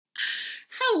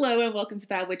Hello and welcome to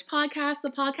Bad Witch Podcast, the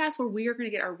podcast where we are going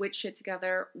to get our witch shit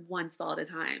together one spell at a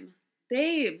time.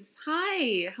 Babes,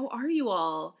 hi, how are you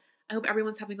all? I hope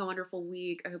everyone's having a wonderful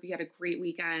week. I hope you had a great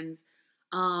weekend.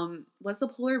 Was the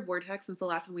polar vortex since the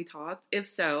last time we talked? If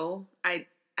so, I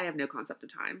have no concept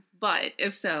of time, but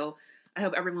if so, I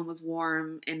hope everyone was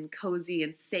warm and cozy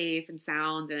and safe and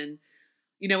sound, and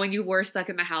you know, when you were stuck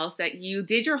in the house, that you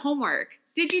did your homework.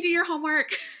 Did you do your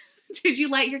homework? Did you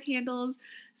light your candles?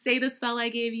 Say the spell I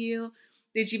gave you?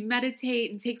 Did you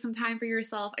meditate and take some time for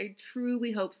yourself? I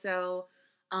truly hope so.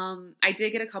 I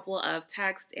did get a couple of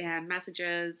text and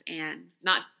messages, and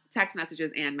not text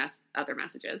messages and other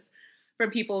messages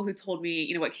from people who told me,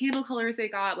 you know, what candle colors they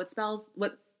got, what spell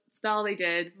they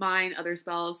did, mine, other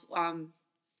spells,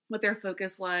 what their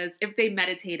focus was, if they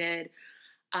meditated.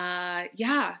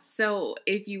 So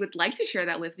if you would like to share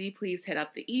that with me, please hit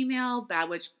up the email,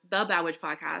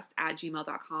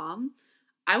 thebadwitchpodcast@gmail.com.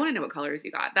 I want to know what colors you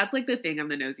got. That's like the thing I'm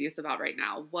the nosiest about right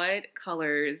now. What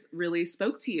colors really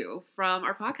spoke to you from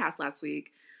our podcast last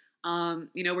week? Were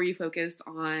you focused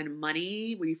on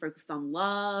money? Were you focused on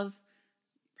love?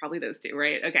 Probably those two,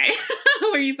 right? Okay.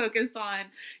 Were you focused on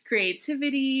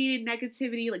creativity,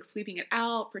 negativity, like sweeping it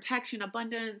out, protection,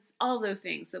 abundance, all of those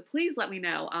things? So please let me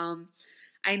know.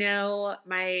 I know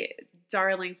my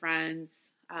darling friends,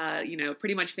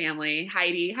 pretty much family,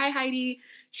 Heidi. Hi, Heidi.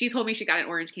 She told me she got an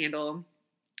orange candle.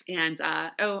 And,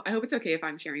 I hope it's okay if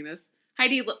I'm sharing this.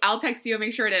 Heidi, I'll text you and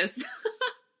make sure it is.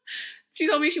 She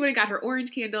told me she went and got her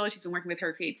orange candle. She's been working with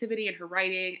her creativity and her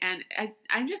writing. And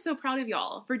I'm just so proud of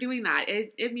y'all for doing that.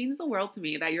 It means the world to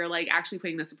me that you're like actually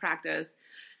putting this to practice.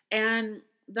 And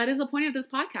that is the point of this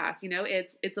podcast. You know,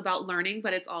 it's about learning,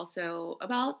 but it's also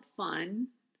about fun.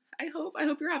 I hope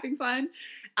you're having fun.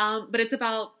 But it's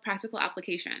about practical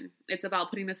application. It's about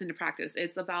putting this into practice.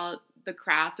 It's about the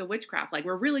craft of witchcraft. Like,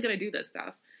 we're really going to do this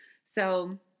stuff. So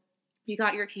if you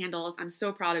got your candles, I'm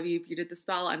so proud of you. If you did the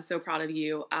spell, I'm so proud of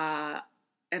you. And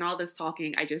all this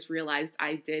talking, I just realized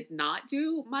I did not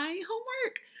do my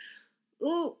homework.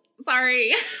 Ooh,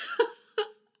 sorry.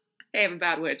 Hey, I'm a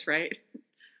bad witch, right?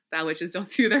 Bad witches don't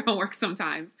do their homework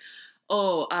sometimes.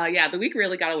 The week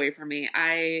really got away from me.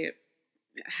 I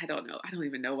don't know. I don't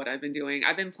even know what I've been doing.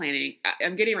 I've been planning.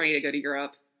 I'm getting ready to go to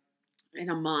Europe in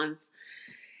a month.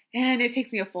 And it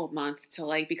takes me a full month to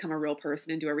like become a real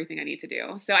person and do everything I need to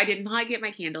do. So I did not get my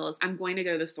candles. I'm going to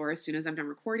go to the store as soon as I'm done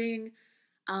recording.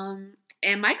 And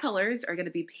my colors are going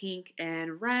to be pink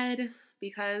and red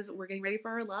because we're getting ready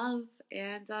for our love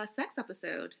and sex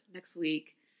episode next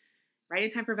week. Right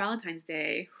in time for Valentine's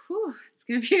Day. Whew, it's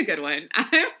going to be a good one.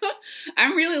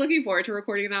 I'm really looking forward to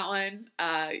recording that one,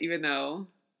 even though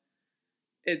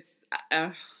it's,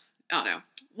 I don't know.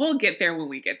 We'll get there when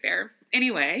we get there.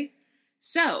 Anyway,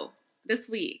 so this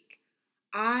week,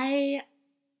 let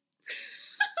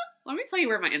me tell you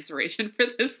where my inspiration for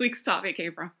this week's topic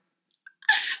came from.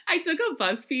 I took a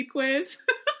BuzzFeed quiz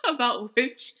about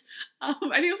which, I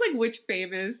think it was like which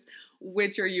famous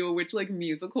witch are you, or which like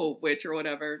musical witch or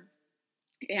whatever.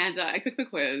 And I took the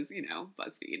quiz,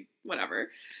 BuzzFeed, whatever.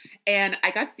 And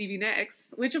I got Stevie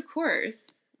Nicks, which of course,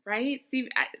 right?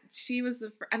 She was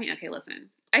listen.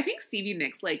 I think Stevie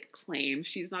Nicks like claims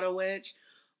she's not a witch,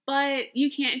 but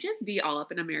you can't just be all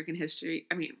up in American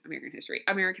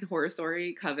Horror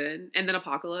Story, Coven, and then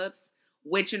Apocalypse,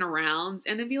 witching around,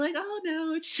 and then be like, oh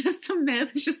no, it's just a myth,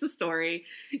 it's just a story.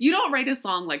 You don't write a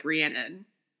song like Rhiannon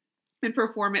and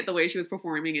perform it the way she was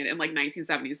performing it in like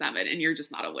 1977, and you're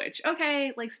just not a witch.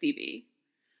 Okay, like Stevie.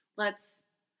 Let's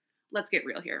get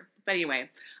real here. But anyway,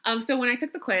 so when I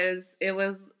took the quiz,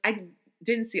 I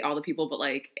didn't see all the people, but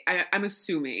like I'm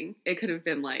assuming it could have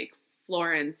been like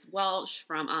Florence Welch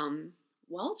from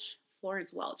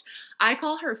Florence Welch. I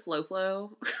call her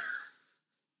Flo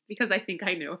because I think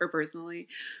I know her personally,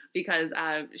 because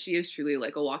she is truly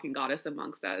like a walking goddess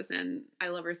amongst us, and I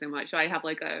love her so much. So I have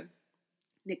like a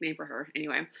nickname for her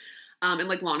anyway. And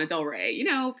like Lana Del Rey,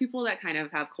 people that kind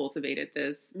of have cultivated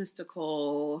this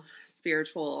mystical,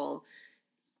 spiritual,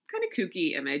 kind of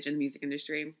kooky image in the music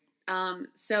industry.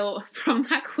 So from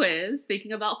that quiz,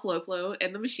 thinking about Flo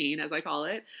and the machine, as I call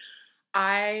it,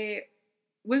 I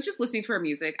was just listening to her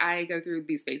music. I go through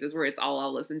these phases where it's all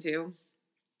I'll listen to.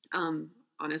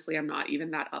 Honestly, I'm not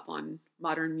even that up on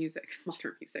modern music.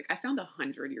 I sound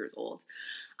 100 years old.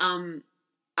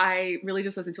 I really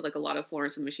just listen to like a lot of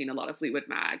Florence and the Machine, a lot of Fleetwood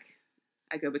Mac.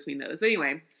 I go between those. But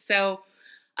anyway, so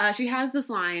she has this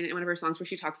line in one of her songs where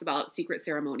she talks about secret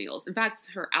ceremonials. In fact,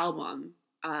 her album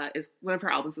is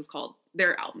called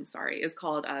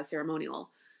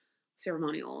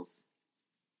Ceremonials.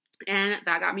 And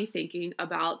that got me thinking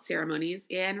about ceremonies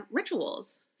and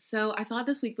rituals. So I thought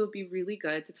this week would be really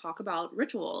good to talk about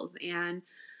rituals and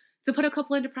to put a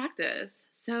couple into practice.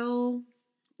 So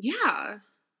yeah,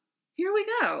 here we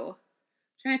go.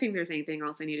 Trying to think if there's anything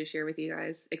else I need to share with you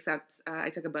guys, except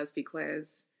I took a BuzzFeed quiz.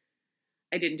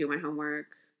 I didn't do my homework.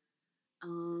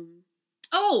 Um,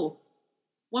 oh,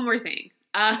 one more thing.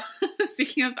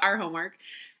 Speaking of our homework,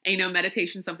 and,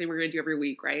 meditation is something we're going to do every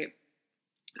week, right?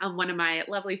 One of my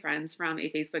lovely friends from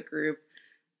a Facebook group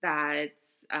that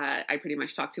I pretty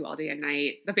much talk to all day and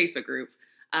night, the Facebook group,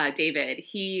 David,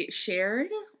 he shared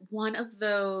one of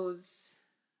those.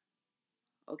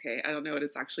 Okay, I don't know what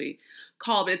it's actually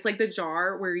called, but it's like the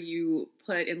jar where you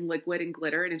put in liquid and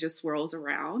glitter and it just swirls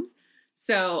around.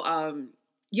 So,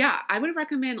 yeah, I would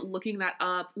recommend looking that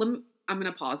up. I'm going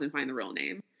to pause and find the real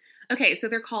name. Okay, so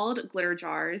they're called glitter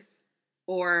jars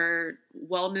or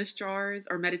wellness jars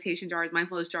or meditation jars,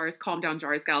 mindfulness jars, calm down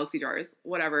jars, galaxy jars,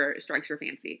 whatever strikes your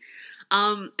fancy.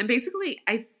 And basically,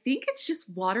 I think it's just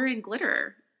water and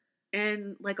glitter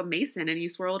and like a mason and you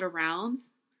swirl it around.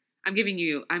 And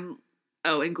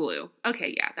glue.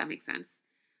 Okay, yeah, that makes sense.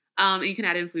 And you can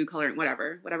add in food coloring,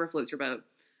 whatever floats your boat.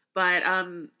 But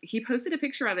he posted a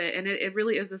picture of it, and it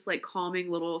really is this like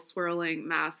calming little swirling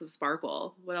mass of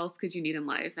sparkle. What else could you need in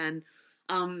life? And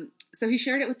so he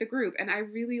shared it with the group, and I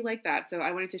really like that. So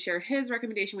I wanted to share his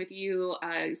recommendation with you,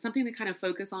 something to kind of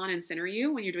focus on and center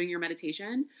you when you're doing your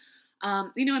meditation.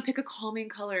 And pick a calming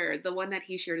color. The one that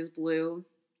he shared is blue.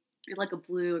 Like a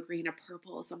blue, a green, a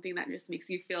purple, something that just makes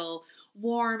you feel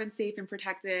warm and safe and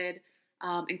protected,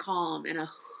 and calm and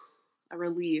a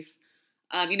relief.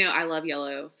 I love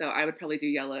yellow, so I would probably do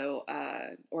yellow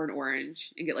or an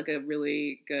orange and get like a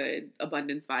really good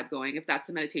abundance vibe going if that's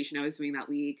the meditation I was doing that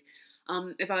week.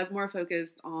 If I was more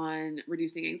focused on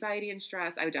reducing anxiety and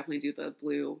stress, I would definitely do the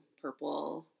blue,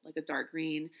 purple, like a dark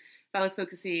green. If I was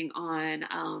focusing on,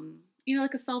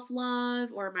 like a self-love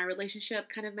or my relationship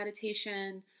kind of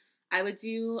meditation, I would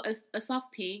do a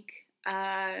soft pink.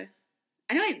 I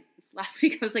know last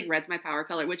week I was like, red's my power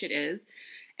color, which it is.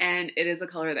 And it is a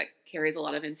color that carries a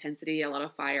lot of intensity, a lot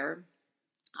of fire,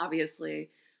 obviously.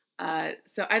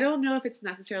 So I don't know if it's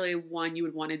necessarily one you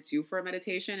would want to do for a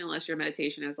meditation, unless your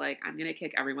meditation is like, I'm going to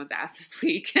kick everyone's ass this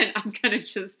week and I'm going to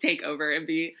just take over and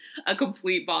be a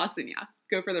complete boss. And yeah,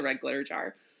 go for the red glitter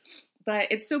jar.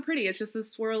 But it's so pretty. It's just a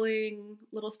swirling,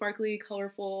 little sparkly,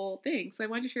 colorful thing. So I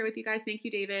wanted to share with you guys. Thank you,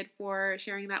 David, for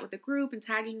sharing that with the group and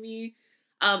tagging me.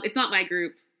 It's not my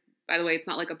group. By the way, it's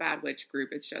not like a bad witch group.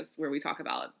 It's just where we talk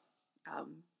about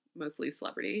mostly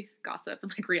celebrity gossip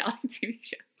and like reality TV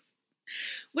shows,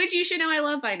 which you should know I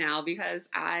love by now because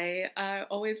I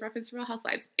always reference Real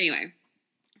Housewives. Anyway,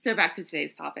 so back to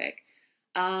today's topic.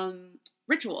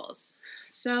 Rituals.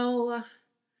 So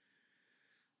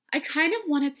I kind of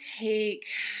want to take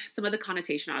some of the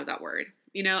connotation out of that word,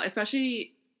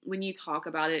 especially when you talk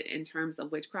about it in terms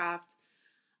of witchcraft.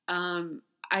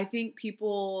 I think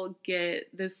people get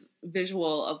this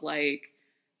visual of like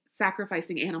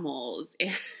sacrificing animals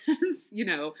and,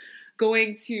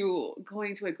 going to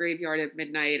a graveyard at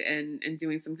midnight and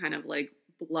doing some kind of like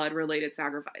blood related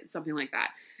sacrifice, something like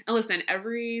that. And listen,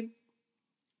 every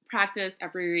practice,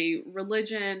 every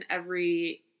religion,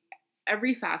 every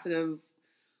facet of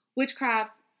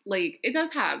witchcraft, like it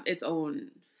does have its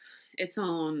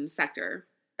own sector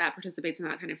that participates in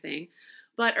that kind of thing.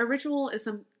 But a ritual is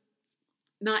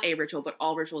not a ritual, but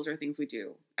all rituals are things we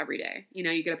do every day. You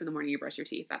get up in the morning, you brush your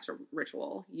teeth. That's a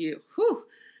ritual.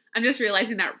 I'm just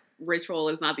realizing that ritual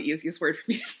is not the easiest word for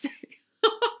me to say.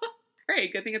 All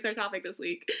right, good thing it's our topic this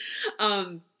week.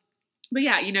 But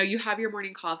yeah, you have your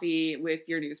morning coffee with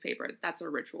your newspaper. That's a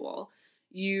ritual.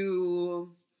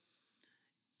 You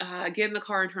get in the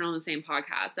car and turn on the same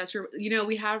podcast. That's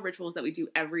we have rituals that we do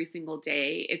every single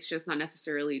day. It's just not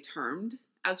necessarily termed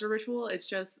as a ritual. It's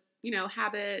just,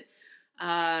 habit.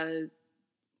 I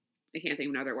can't think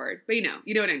of another word, but you know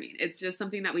what I mean? It's just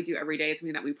something that we do every day. It's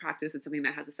something that we practice. It's something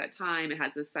that has a set time. It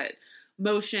has a set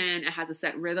motion. It has a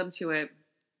set rhythm to it.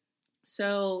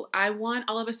 So I want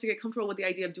all of us to get comfortable with the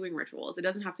idea of doing rituals. It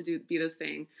doesn't have to be this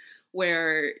thing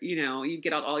where, you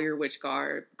get out all your witch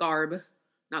garb,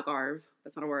 not garb.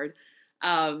 That's not a word.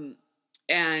 And,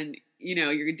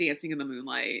 you're dancing in the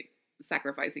moonlight,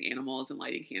 sacrificing animals and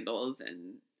lighting candles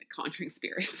and conjuring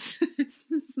spirits.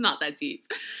 It's not that deep.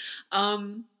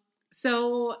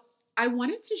 So I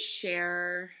wanted to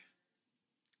share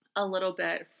a little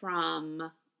bit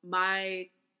from my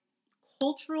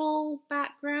cultural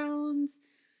background.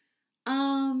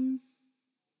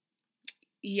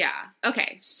 Yeah.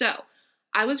 Okay. So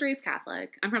I was raised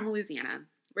Catholic. I'm from Louisiana,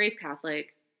 raised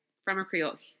Catholic from a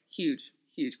Creole, huge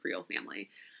Creole family.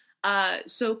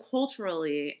 So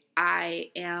culturally, I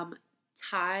am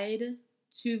tied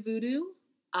to voodoo.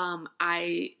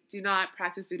 I do not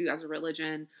practice voodoo as a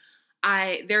religion.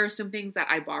 There are some things that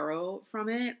I borrow from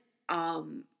it.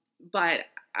 But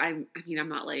I'm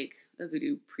not like a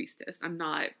voodoo priestess. I'm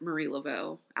not Marie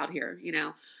Laveau out here,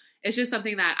 It's just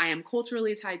something that I am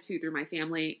culturally tied to through my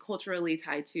family, culturally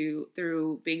tied to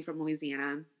through being from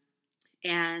Louisiana.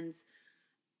 And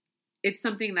it's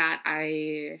something that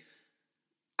I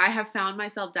have found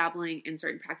myself dabbling in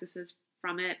certain practices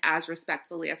from it as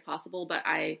respectfully as possible, but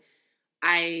I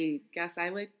guess I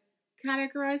would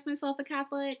categorize myself a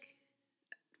Catholic,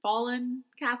 fallen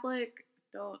Catholic.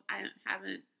 I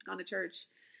haven't gone to church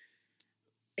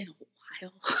in a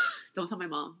while. Don't tell my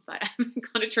mom, but I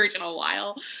haven't gone to church in a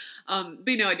while. But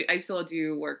I still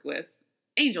do work with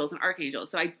angels and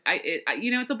archangels. So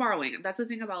it's a borrowing. That's the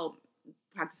thing about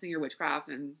practicing your witchcraft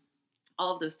and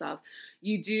all of this stuff.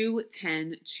 You do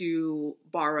tend to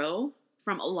borrow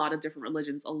from a lot of different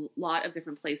religions, a lot of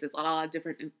different places, a lot of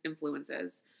different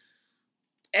influences.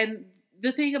 And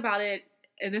the thing about it,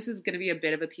 and this is going to be a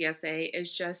bit of a PSA,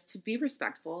 is just to be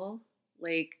respectful.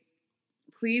 Like,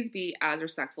 please be as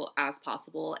respectful as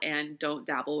possible and don't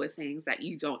dabble with things that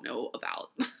you don't know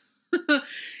about.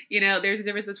 There's a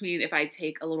difference between if I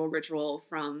take a little ritual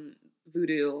from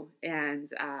voodoo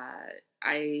and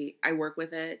I work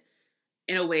with it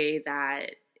in a way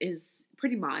that is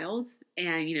pretty mild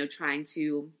and, trying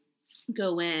to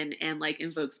go in and like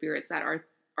invoke spirits that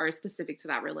are specific to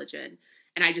that religion.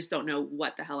 And I just don't know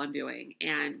what the hell I'm doing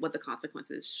and what the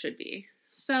consequences should be.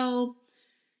 So,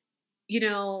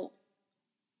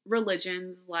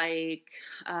 religions like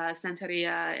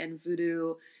Santeria and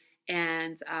voodoo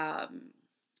and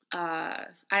I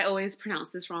always pronounce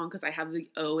this wrong because I have the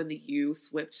O and the U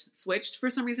switched for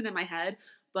some reason in my head,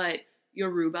 but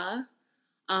Yoruba,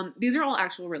 these are all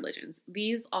actual religions.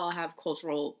 These all have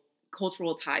cultural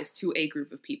ties to a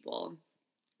group of people.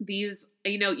 These,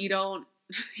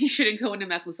 you shouldn't go in and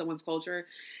mess with someone's culture,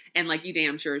 and like you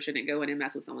damn sure shouldn't go in and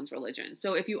mess with someone's religion.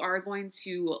 So if you are going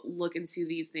to look into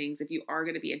these things, if you are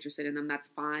going to be interested in them, that's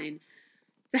fine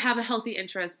to have a healthy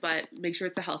interest, but make sure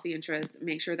it's a healthy interest.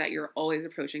 Make sure that you're always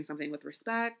approaching something with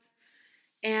respect,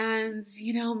 and,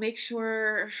 make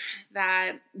sure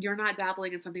that you're not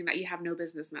dabbling in something that you have no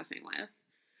business messing with.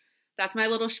 That's my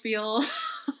little spiel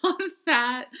on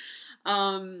that.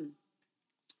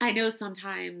 I know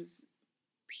sometimes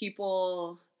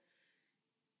people,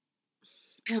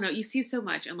 I don't know, you see so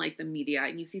much in like the media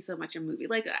and you see so much in movie.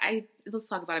 Let's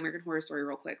talk about American Horror Story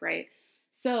real quick, right?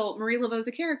 So Marie Laveau is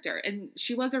a character and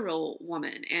she was a real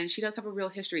woman and she does have a real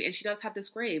history and she does have this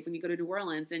grave when you go to New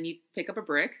Orleans and you pick up a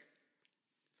brick.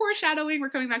 Foreshadowing, we're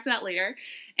coming back to that later.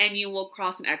 And you will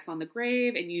cross an X on the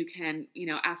grave and you can,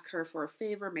 ask her for a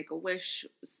favor, make a wish,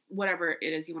 whatever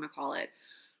it is you want to call it.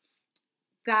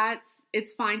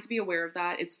 It's fine to be aware of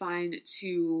that. It's fine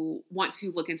to want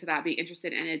to look into that, be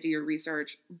interested in it, do your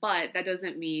research. But that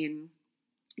doesn't mean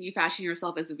you fashion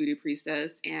yourself as a voodoo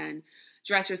priestess and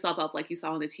dress yourself up like you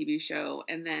saw on the TV show.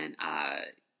 And then,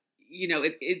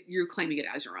 you're claiming it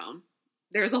as your own.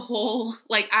 There's a whole,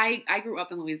 I grew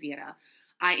up in Louisiana.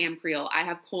 I am Creole. I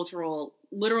have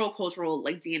literal cultural,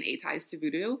 DNA ties to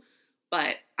voodoo,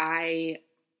 but I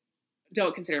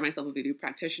don't consider myself a voodoo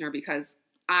practitioner because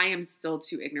I am still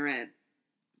too ignorant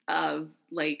of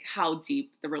how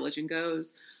deep the religion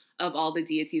goes, of all the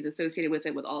deities associated with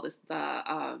it, with all this,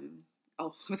 I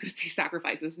was going to say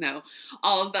sacrifices. No,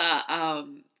 all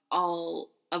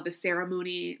of the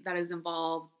ceremony that is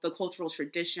involved, the cultural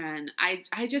tradition.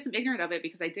 I just am ignorant of it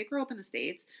because I did grow up in the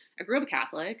States. I grew up a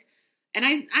Catholic. And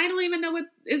I don't even know what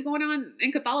is going on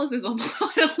in Catholicism,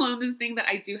 let alone this thing that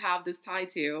I do have this tie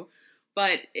to,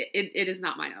 but it is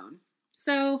not my own.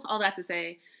 So all that to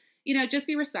say, just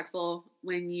be respectful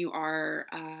when you are,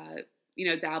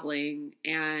 dabbling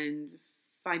and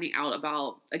finding out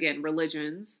about, again,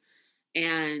 religions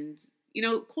and,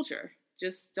 culture.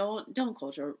 Just don't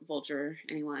culture vulture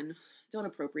anyone. Don't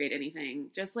appropriate anything.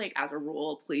 Just as a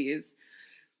rule, please.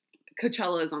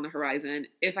 Coachella is on the horizon.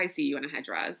 If I see you in a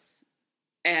headdress,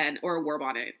 or a war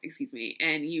bonnet,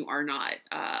 and you are not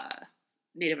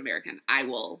Native American, I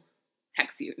will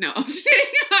hex you. No, I'm just kidding.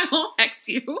 I won't hex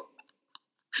you.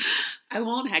 I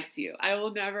won't hex you. I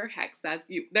will never hex that.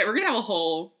 We're gonna have a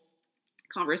whole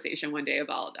conversation one day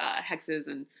about hexes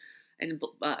and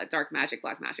dark magic,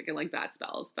 black magic, and bad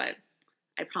spells. But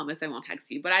I promise I won't hex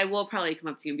you. But I will probably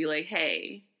come up to you and be like,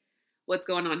 "Hey, what's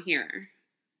going on here?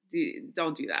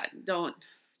 Don't do that.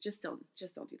 Just don't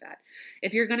do that.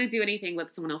 If you're going to do anything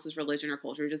with someone else's religion or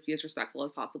culture, just be as respectful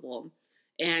as possible.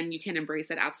 And you can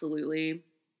embrace it, absolutely.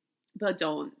 But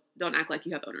don't act like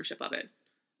you have ownership of it.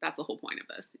 That's the whole point of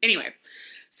this. Anyway,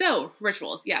 so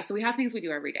rituals. Yeah, so we have things we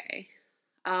do every day.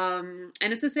 And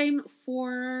it's the same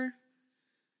for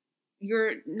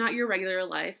not your regular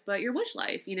life, but your wish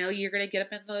life. You know, you're going to get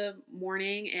up in the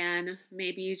morning and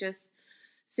maybe you just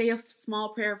say a small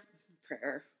prayer.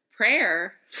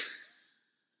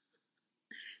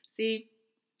 See,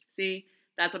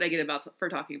 that's what I get about for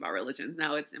talking about religions.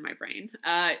 Now it's in my brain.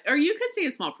 Or you could say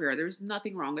a small prayer. There's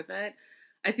nothing wrong with it.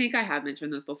 I think I have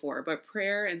mentioned this before, but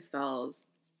prayer and spells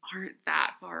aren't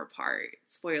that far apart.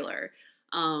 Spoiler.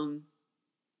 I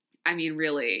mean,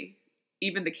 really,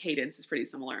 even the cadence is pretty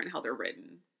similar in how they're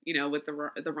written, you know, with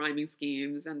the rhyming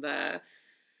schemes and the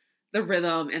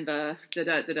rhythm and the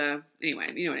da-da-da-da. Anyway,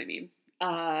 you know what I mean.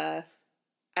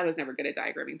 I was never good at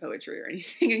diagramming poetry or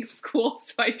anything in school,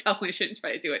 so I definitely shouldn't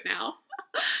try to do it now.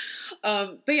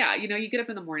 But yeah, you know, you get up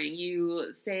in the morning,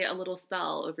 you say a little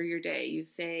spell over your day, you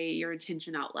say your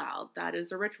intention out loud. That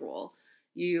is a ritual.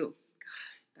 God,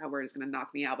 that word is going to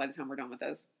knock me out by the time we're done with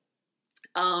this.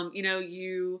 You know,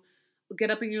 you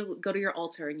get up and you go to your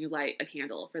altar and you light a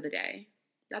candle for the day.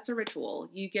 That's a ritual.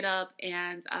 You get up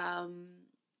and,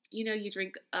 you know, you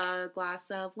drink a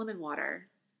glass of lemon water.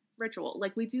 Ritual.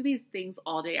 Like, we do these things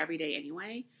all day, every day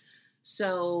anyway.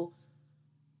 So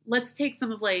let's take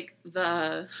some of like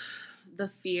the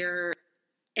fear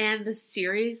and the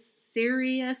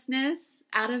seriousness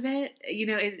out of it. You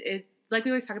know, it like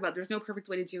we always talk about, there's no perfect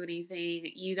way to do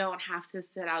anything. You don't have to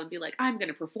sit out and be like, I'm going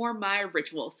to perform my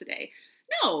rituals today.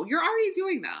 No, you're already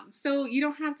doing them. So you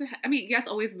don't have to, I mean, yes,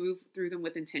 always move through them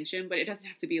with intention, but it doesn't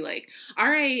have to be like, all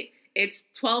right, it's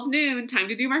 12 noon, time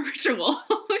to do my ritual.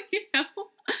 You know,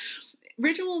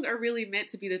 rituals are really meant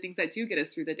to be the things that do get us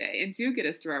through the day and do get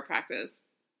us through our practice.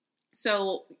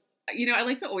 So, you know, I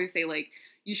like to always say, like,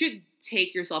 you should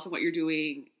take yourself and what you're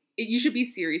doing. You should be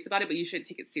serious about it, but you shouldn't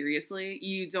take it seriously.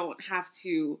 You don't have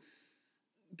to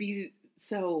be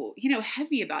so, you know,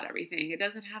 heavy about everything. It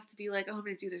doesn't have to be like, oh, I'm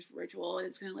going to do this ritual and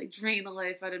it's going to like drain the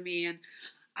life out of me. And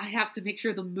I have to make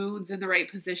sure the moon's in the right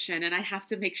position. And I have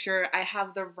to make sure I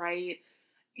have the right,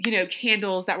 you know,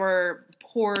 candles that were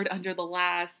poured under the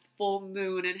last full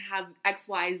moon and have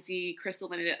XYZ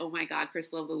crystal in it. Oh my God,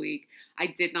 crystal of the week. I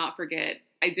did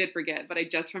forget, but I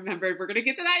just remembered. We're going to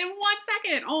get to that in 1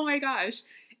 second. Oh my gosh.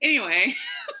 Anyway,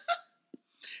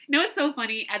 you know, it's so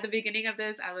funny. At the beginning of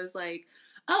this, I was like,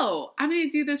 oh, I'm going to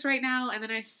do this right now. And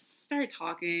then I started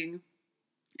talking.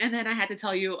 And then I had to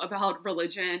tell you about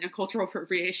religion and cultural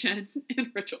appropriation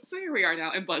and rituals. So here we are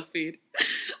now in BuzzFeed,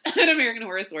 an American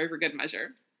Horror Story for good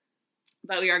measure.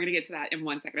 But we are going to get to that in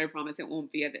 1 second. I promise it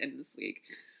won't be at the end of this week.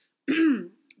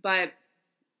 But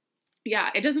yeah,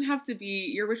 it doesn't have to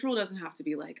be, your ritual doesn't have to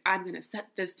be like, I'm going to set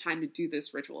this time to do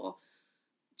this ritual.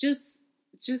 Just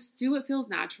do what feels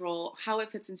natural, how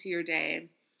it fits into your day.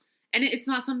 And it's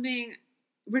not something,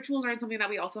 rituals aren't something that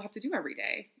we also have to do every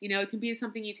day. You know, it can be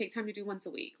something you take time to do once a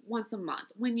week, once a month,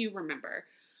 when you remember,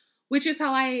 which is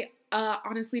how I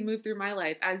honestly move through my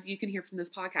life. As you can hear from this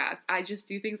podcast, I just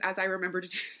do things as I remember to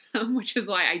do them, which is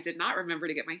why I did not remember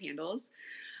to get my candles.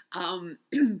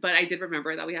 But I did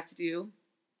remember that we have to do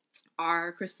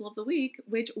our crystal of the week,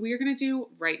 which we are going to do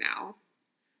right now.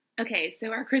 Okay,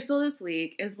 so our crystal this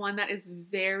week is one that is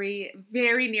very,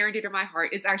 very near and dear to my heart.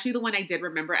 It's actually the one I did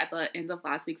remember at the end of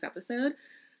last week's episode.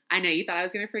 I know you thought I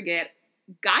was going to forget.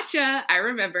 Gotcha! I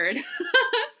remembered.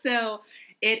 So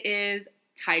it is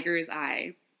Tiger's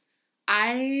Eye.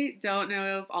 I don't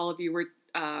know if all of you were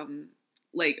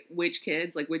like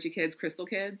witchy kids, crystal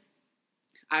kids.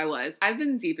 I was. I've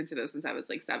been deep into this since I was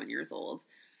like 7 years old.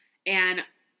 And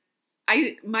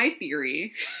my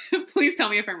theory, please tell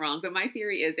me if I'm wrong, but my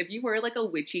theory is if you were like a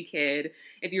witchy kid,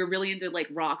 if you were really into like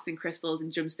rocks and crystals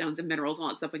and gemstones and minerals and all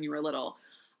that stuff when you were little,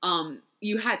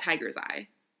 you had Tiger's Eye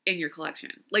in your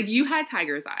collection. Like, you had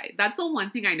Tiger's Eye. That's the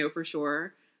one thing I know for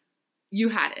sure. You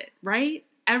had it, right?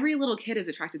 Every little kid is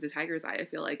attracted to Tiger's Eye, I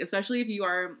feel like, especially if you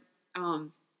are, what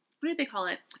did they call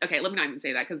it? Okay, let me not even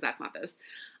say that because that's not this.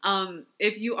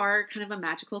 If you are kind of a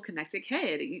magical, connected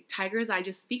kid, Tiger's Eye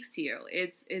just speaks to you.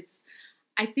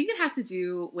 I think it has to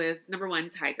do with, number one,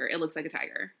 tiger. It looks like a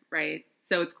tiger, right?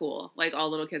 So it's cool. Like, all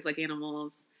little kids like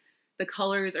animals. The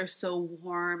colors are so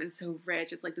warm and so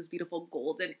rich. It's like this beautiful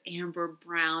golden amber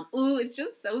brown. Ooh, it's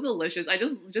just so delicious. I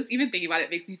just even thinking about it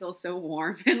makes me feel so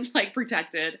warm and like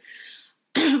protected.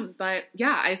 But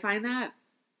yeah, I find that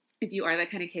if you are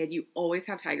that kind of kid, you always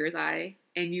have Tiger's Eye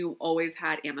and you always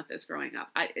had amethyst growing up.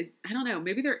 I don't know.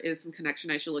 Maybe there is some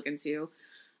connection I should look into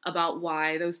about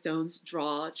why those stones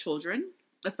draw children,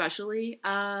 especially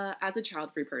as a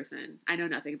child-free person. I know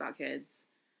nothing about kids.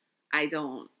 I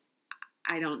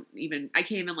can't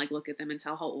even like look at them and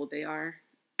tell how old they are.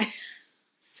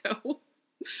 So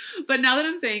But now that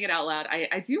I'm saying it out loud,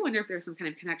 I do wonder if there's some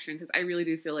kind of connection because I really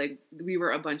do feel like we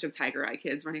were a bunch of tiger eye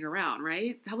kids running around,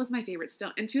 right? That was my favorite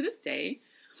stone. And to this day,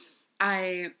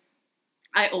 I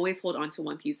I always hold on to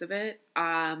one piece of it.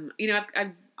 I've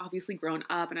obviously grown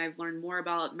up and I've learned more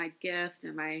about my gift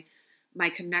and my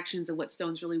connections and what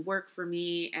stones really work for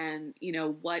me and,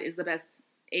 what is the best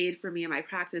aid for me in my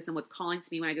practice and what's calling to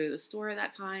me when I go to the store at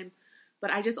that time.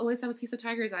 But I just always have a piece of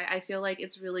tiger's eye. I feel like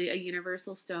it's really a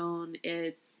universal stone.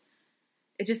 It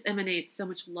just emanates so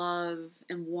much love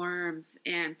and warmth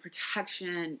and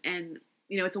protection. And,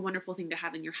 it's a wonderful thing to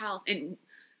have in your house. And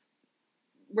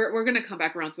we're going to come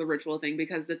back around to the ritual thing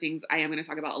because the things I am going to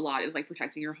talk about a lot is like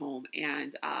protecting your home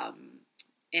and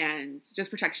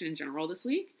just protection in general this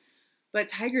week. But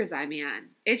tiger's eye, man,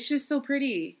 it's just so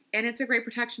pretty and it's a great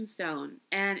protection stone.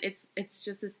 And it's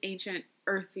just this ancient,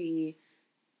 earthy,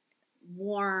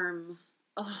 warm,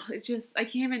 I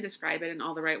can't even describe it in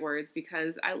all the right words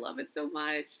because I love it so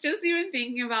much. Just even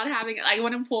thinking about having it, I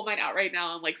want to pull mine out right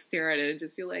now and like stare at it and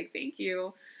just be like, thank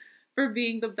you for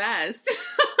being the best.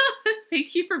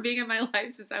 Thank you for being in my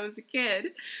life since I was a kid.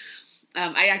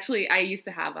 I used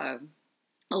to have a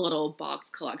little box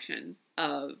collection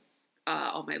of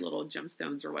all my little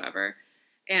gemstones or whatever.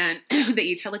 And they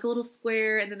each had like a little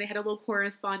square and then they had a little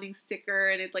corresponding sticker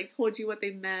and it like told you what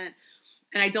they meant.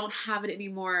 And I don't have it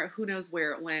anymore. Who knows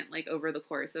where it went like over the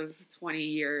course of 20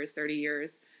 years, 30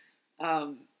 years.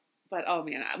 But oh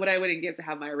man, what I wouldn't give to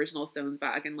have my original stones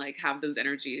back and like have those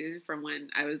energies from when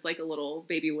I was like a little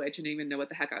baby witch and didn't even know what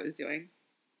the heck I was doing.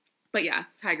 But yeah,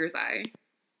 tiger's eye.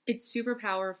 It's super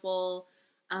powerful.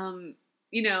 And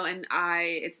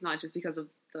it's not just because of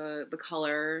the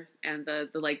color and the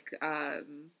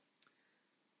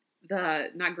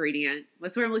not gradient.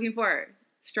 What's the word I'm looking for?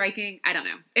 Striking. I don't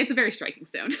know. It's a very striking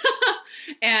stone.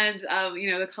 And,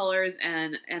 the colors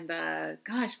and the,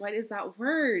 gosh, what is that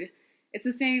word? It's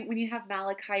the same when you have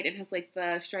malachite and has like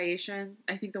the striation.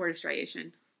 I think the word is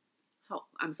striation. Oh,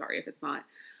 I'm sorry if it's not.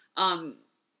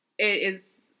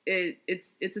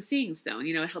 It's a seeing stone.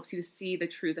 It helps you to see the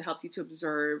truth. It helps you to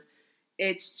observe.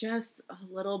 It's just a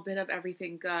little bit of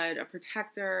everything good. A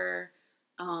protector,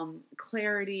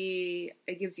 clarity.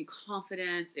 It gives you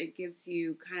confidence. It gives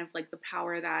you kind of like the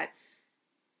power that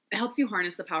it helps you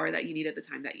harness the power that you need at the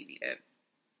time that you need it.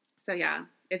 So yeah,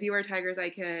 if you were a tiger's eye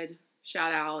kid,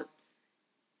 shout out.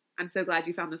 I'm so glad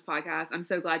you found this podcast. I'm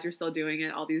so glad you're still doing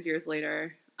it all these years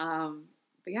later. But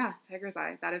yeah, tiger's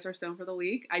eye. That is our stone for the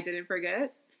week. I didn't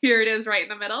forget. Here it is right in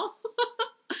the middle.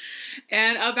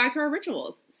 And back to our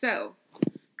rituals. So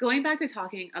going back to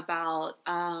talking about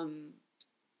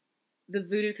the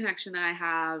voodoo connection that I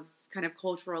have kind of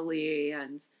culturally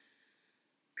and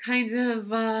kind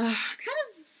of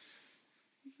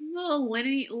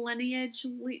lineage,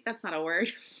 that's not a word,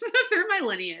 through my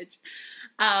lineage.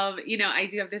 I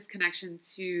do have this connection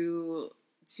to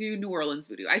New Orleans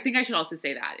voodoo. I think I should also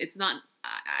say that. It's not,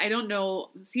 I don't know,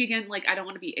 see again, like I don't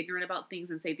want to be ignorant about things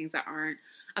and say things that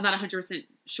I'm not 100%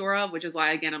 sure of, which is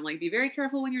why, again, I'm like, be very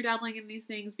careful when you're dabbling in these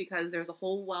things because there's a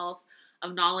whole wealth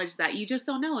of knowledge that you just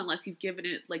don't know unless you've given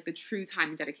it like the true time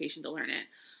and dedication to learn it.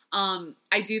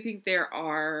 I do think there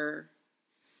are,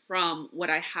 from what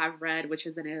I have read, which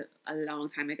has been a long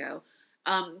time ago,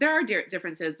 there are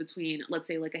differences between, let's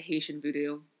say, like a Haitian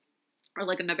voodoo or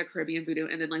like another Caribbean voodoo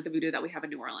and then like the voodoo that we have in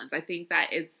New Orleans. I think that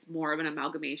it's more of an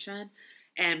amalgamation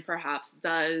and perhaps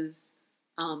does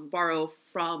borrow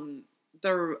from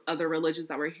the other religions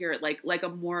that were here, like a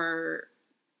more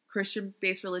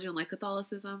Christian-based religion like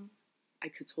Catholicism. I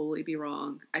could totally be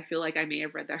wrong. I feel like I may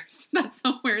have read that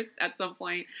somewhere at some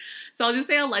point. So I'll just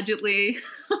say allegedly.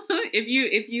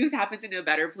 If you happen to know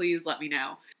better, please let me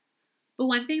know. But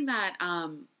one thing that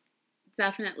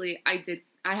definitely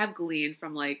I have gleaned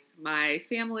from like my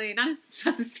family, not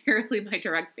necessarily my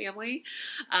direct family,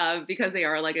 because they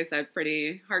are, like I said,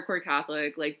 pretty hardcore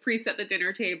Catholic, like priest at the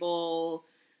dinner table,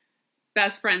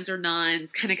 best friends are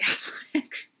nuns, kind of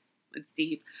Catholic. It's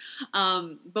deep.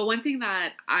 But one thing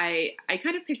that I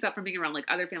kind of picked up from being around like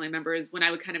other family members when I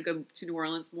would kind of go to New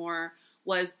Orleans more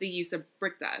was the use of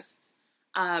brick dust.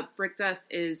 Brick dust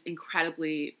is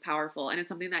incredibly powerful and it's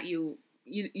something that you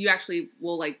actually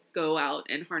will like go out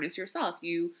and harness yourself.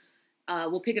 You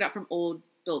will pick it up from old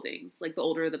buildings, like the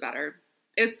older the better.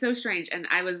 It's so strange. And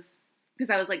I was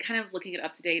like kind of looking it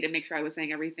up to date and make sure I was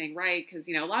saying everything right. Cause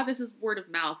a lot of this is word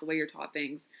of mouth, the way you're taught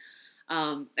things.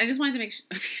 I just wanted to make sure,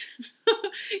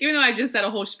 even though I just said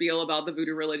a whole spiel about the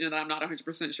voodoo religion that I'm not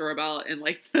 100% sure about and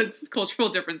like the cultural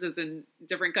differences in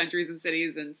different countries and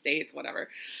cities and states, whatever.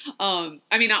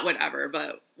 Not whatever,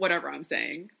 but whatever I'm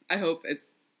saying, I hope it's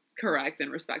correct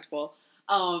and respectful.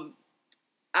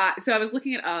 So I was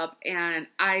looking it up, and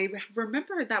I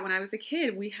remember that when I was a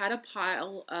kid, we had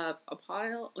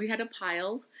we had a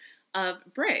pile of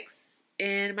bricks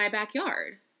in my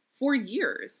backyard for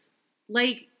years,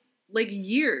 like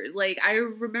years. Like I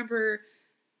remember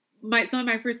some of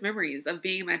my first memories of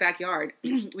being in my backyard.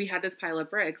 We had this pile of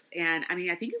bricks, and I mean,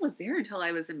 I think it was there until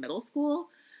I was in middle school.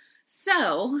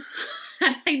 So,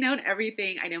 had I known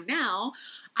everything I know now,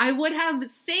 I would have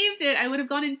saved it. I would have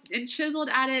gone and chiseled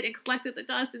at it and collected the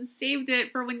dust and saved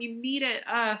it for when you need it.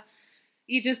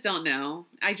 You just don't know.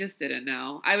 I just didn't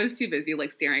know. I was too busy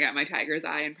like staring at my tiger's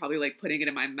eye and probably like putting it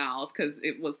in my mouth because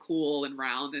it was cool and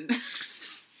round and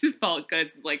it felt good.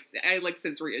 Like I had like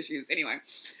sensory issues. Anyway,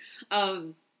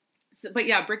 but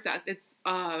yeah, brick dust. It's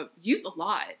used a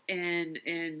lot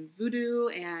in voodoo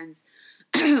and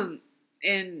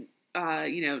in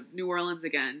New Orleans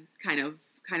again, kind of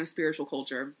spiritual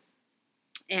culture,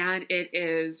 and it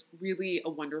is really a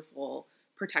wonderful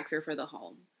protector for the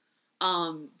home.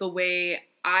 The way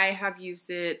I have used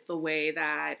it, the way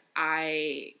that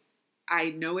I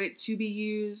know it to be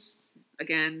used,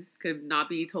 again, could not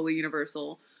be totally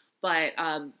universal, but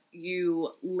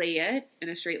you lay it in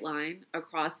a straight line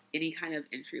across any kind of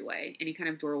entryway, any kind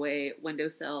of doorway,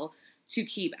 windowsill, to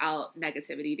keep out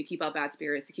negativity, to keep out bad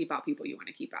spirits, to keep out people you want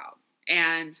to keep out.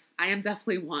 And I am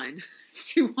definitely one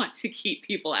to want to keep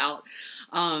people out.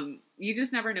 You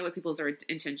just never know what people's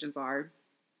intentions are.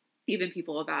 Even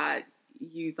people that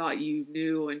you thought you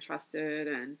knew and trusted,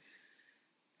 and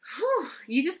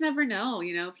you just never know.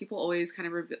 People always kind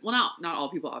of reveal, well, not all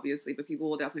people obviously, but people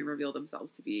will definitely reveal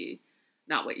themselves to be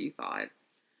not what you thought.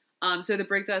 So the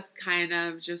brick dust kind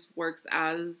of just works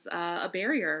as a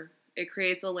barrier. It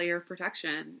creates a layer of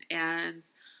protection, and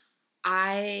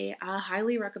I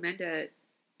highly recommend it.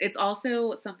 It's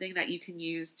also something that you can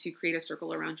use to create a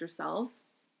circle around yourself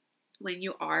when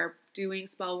you are doing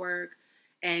spell work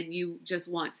and you just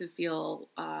want to feel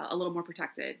a little more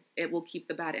protected. It will keep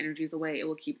the bad energies away. It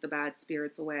will keep the bad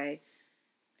spirits away.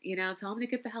 Tell them to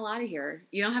get the hell out of here.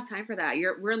 You don't have time for that.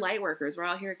 We're light workers. We're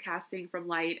out here casting from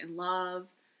light and love.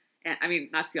 And I mean,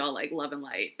 not to be all like love and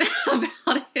light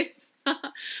about it.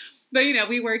 But,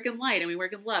 we work in light and we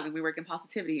work in love and we work in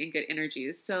positivity and good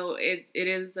energies. So it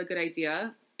is a good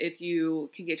idea if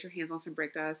you can get your hands on some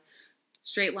brick dust.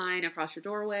 Straight line across your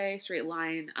doorway, straight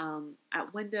line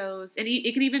at windows. And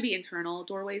it can even be internal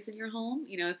doorways in your home.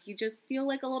 If you just feel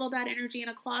like a little bad energy in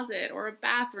a closet or a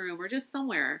bathroom or just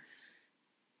somewhere,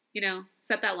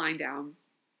 set that line down.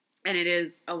 And it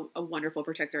is a wonderful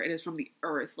protector. It is from the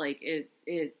earth. Like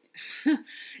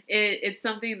it's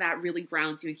something that really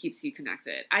grounds you and keeps you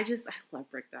connected. I love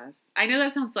brick dust. I know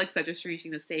that sounds like such a strange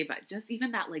thing to say, but just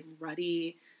even that like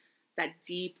ruddy, that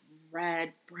deep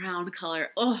red, brown color.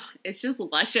 Oh, it's just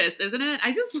luscious, isn't it?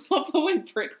 I just love the way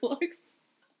brick looks,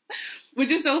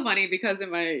 which is so funny because in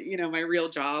my, my real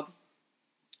job,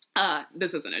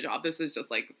 this isn't a job. This is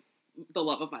just like the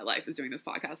love of my life is doing this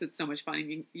podcast. It's so much fun.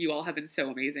 And you all have been so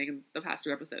amazing in the past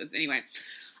 2 episodes. Anyway,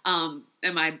 and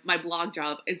my blog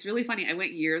job, it's really funny. I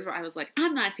went years where I was like,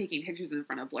 I'm not taking pictures in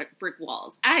front of brick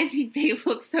walls. I think they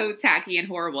look so tacky and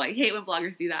horrible. I hate when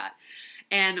bloggers do that.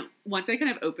 And once I kind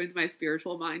of opened my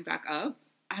spiritual mind back up,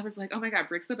 I was like, oh my God,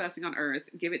 brick's the best thing on earth.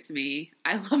 Give it to me.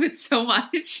 I love it so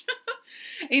much.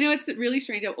 It's really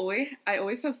strange. I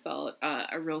always have felt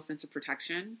a real sense of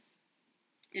protection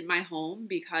in my home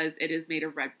because it is made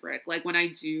of red brick. Like when I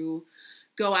do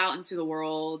go out into the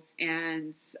world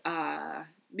and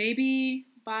maybe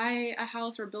buy a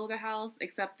house or build a house,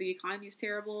 except the economy is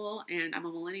terrible and I'm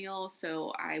a millennial,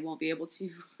 so I won't be able to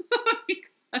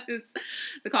because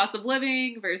the cost of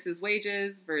living versus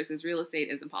wages versus real estate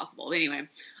is impossible. But anyway,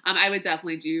 I would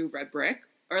definitely do red brick,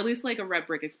 or at least like a red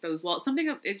brick exposed wall.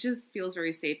 Something, it just feels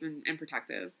very safe and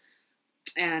protective.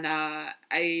 And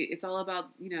it's all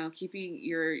about, keeping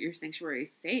your sanctuary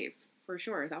safe, for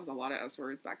sure. That was a lot of S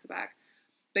words back to back.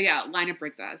 But yeah, line of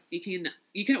brick dust. You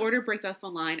can order brick dust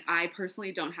online. I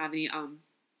personally don't have any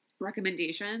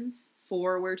recommendations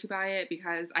for where to buy it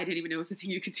because I didn't even know it was a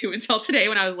thing you could do until today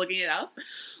when I was looking it up.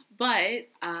 But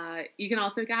you can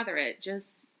also gather it.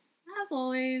 Just as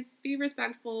always, be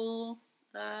respectful,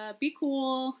 be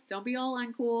cool. Don't be all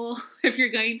uncool. If you're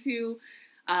going to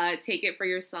take it for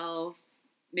yourself,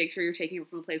 make sure you're taking it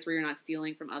from a place where you're not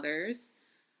stealing from others,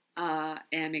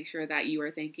 and make sure that you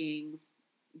are thanking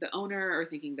the owner or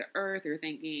thanking the earth or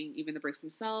thanking even the bricks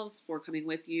themselves for coming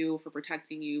with you, for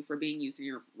protecting you, for being used in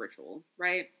your ritual,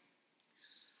 right?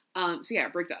 So yeah,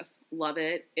 brick dust. Love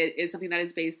it. It is something that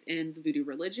is based in the voodoo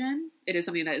religion. It is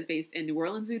something that is based in New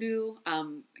Orleans voodoo. I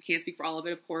can't speak for all of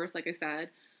it, of course, like I said.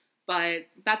 But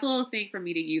that's a little thing from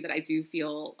me to you that I do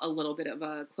feel a little bit of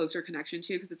a closer connection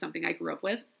to because it's something I grew up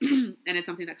with and it's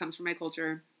something that comes from my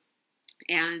culture.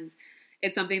 And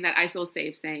it's something that I feel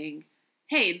safe saying,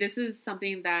 hey, this is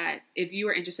something that if you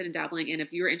are interested in dabbling in,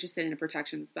 if you are interested in a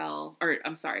protection spell, or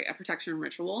I'm sorry, a protection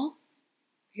ritual,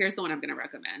 here's the one I'm going to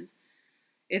recommend.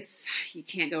 You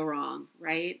can't go wrong,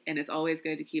 right? And it's always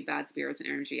good to keep bad spirits and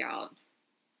energy out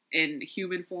in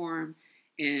human form,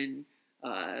 in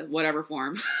whatever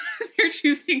form they're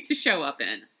choosing to show up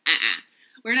in.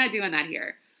 We're not doing that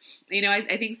here.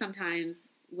 I think sometimes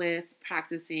with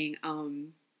practicing,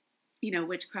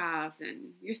 witchcraft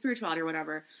and your spirituality or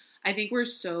whatever, I think we're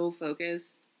so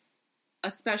focused,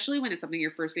 especially when it's something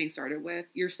you're first getting started with,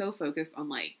 you're so focused on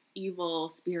like evil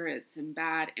spirits and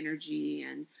bad energy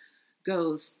and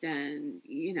ghosts and,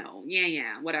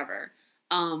 whatever.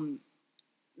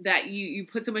 That you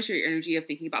put so much of your energy of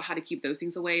thinking about how to keep those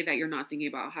things away that you're not thinking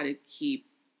about how to keep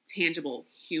tangible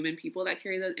human people that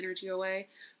carry that energy away.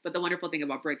 But the wonderful thing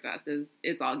about brick dust is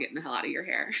it's all getting the hell out of your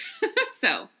hair.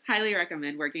 So highly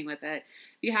recommend working with it.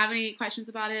 If you have any questions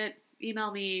about it,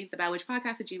 email me,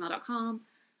 thebadwitchpodcast@gmail.com.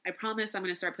 I promise I'm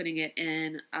going to start putting it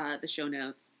in the show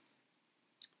notes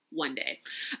one day.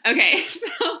 Okay, so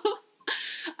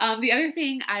the other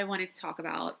thing I wanted to talk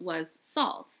about was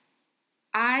salt.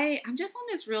 I'm just on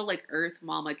this real like Earth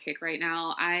Mama kick right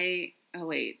now. Oh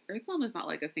wait, Earth Mama is not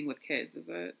like a thing with kids, is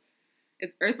it?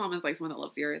 It's Earth Mama is like someone that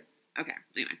loves the earth. Okay,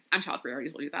 anyway, I'm child free. I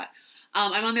already told you that.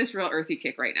 I'm on this real earthy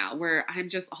kick right now where I'm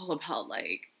just all about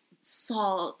like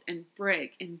salt and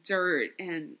brick and dirt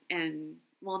and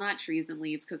well, not trees and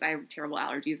leaves because I have terrible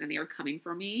allergies and they are coming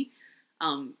for me.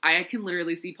 I can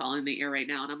literally see pollen in the air right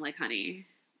now and I'm like, honey,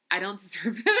 I don't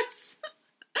deserve this.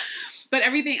 But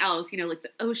everything else, like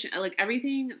the ocean, like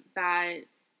everything that,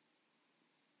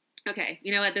 okay,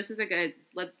 you know what, this is a good,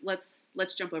 let's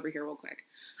jump over here real quick.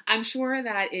 I'm sure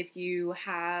that if you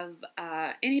have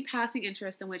any passing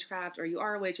interest in witchcraft or you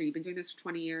are a witch or you've been doing this for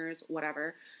 20 years,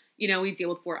 whatever, we deal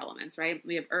with 4 elements, right?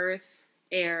 We have earth,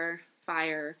 air,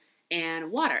 fire, and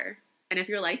water. And if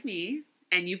you're like me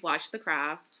and you've watched The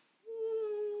Craft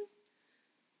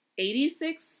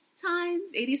 86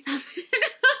 times, 87,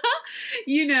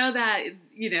 you know that,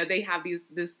 they have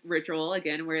this ritual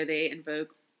again where they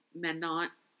invoke Menot.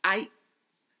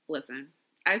 Listen,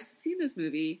 I've seen this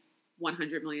movie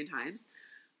 100 million times,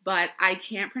 but I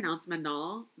can't pronounce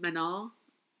Menot.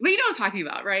 But you know what I'm talking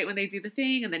about, right? When they do the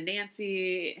thing and then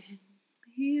Nancy,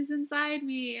 he's inside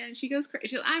me and she goes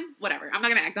crazy. Whatever. I'm not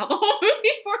going to act out the whole movie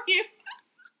for you.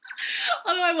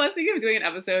 Although I was thinking of doing an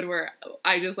episode where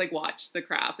I just like watch The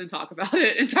Craft and talk about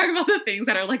it and talk about the things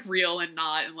that are like real and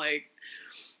not and like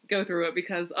go through it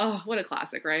because, oh, what a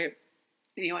classic, right?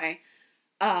 Anyway,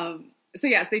 so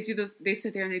yes, they do this, they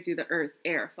sit there and they do the earth,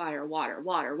 air, fire, water,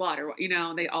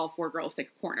 they all 4 girls take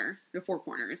a corner, the 4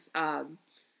 corners,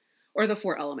 or the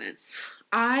 4 elements.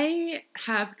 I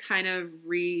have kind of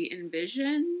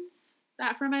re-envisioned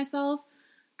that for myself.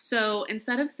 So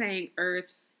instead of saying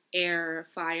earth, air,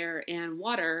 fire, and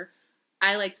water,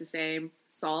 I like to say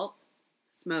salt,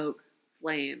 smoke,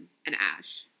 flame, and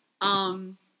ash.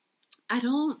 I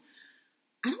don't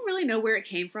really know where it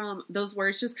came from. Those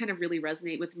words just kind of really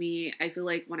resonate with me. I feel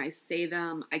like when I say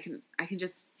them, I can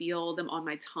just feel them on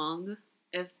my tongue,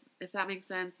 if that makes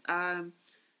sense.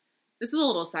 This is a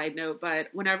little side note, but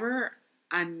whenever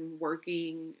I'm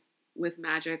working with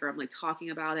magic or I'm like talking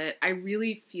about it, I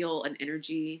really feel an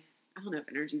energy. I don't know if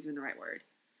energy is even the right word.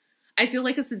 I feel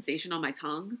like a sensation on my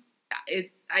tongue.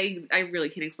 I really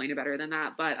can't explain it better than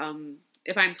that. But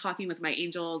if I'm talking with my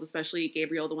angels, especially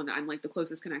Gabriel, the one that I'm like the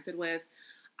closest connected with,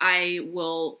 I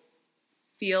will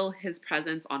feel his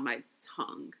presence on my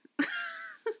tongue.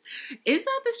 Is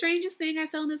that the strangest thing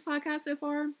I've said on this podcast so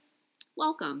far?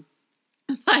 Welcome.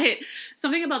 But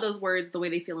something about those words, the way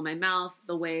they feel in my mouth,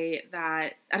 the way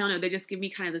that, I don't know, they just give me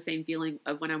kind of the same feeling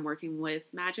of when I'm working with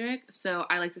magic. So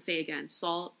I like to say again,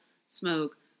 salt,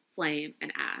 smoke, flame,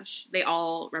 and ash. They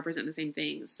all represent the same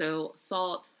thing. So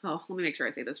salt, let me make sure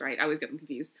I say this right. I always get them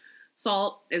confused.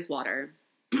 Salt is water.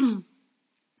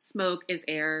 Smoke is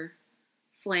air.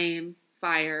 Flame,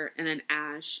 fire, and then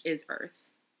ash is earth.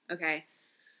 Okay.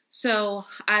 So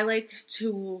I like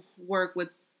to work with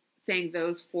saying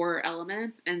those 4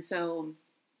 elements. And so,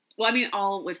 well, I mean,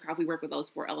 all witchcraft, we work with those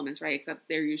 4 elements, right? Except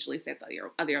they're usually said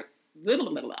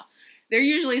they're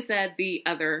usually said the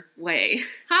other way.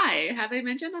 Hi, have I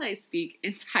mentioned that I speak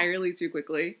entirely too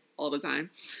quickly all the time?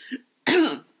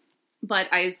 But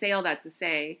I say all that to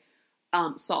say,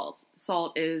 salt.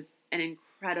 Salt is an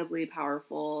incredibly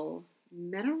powerful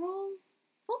mineral.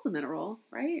 Salt's a mineral,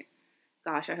 right?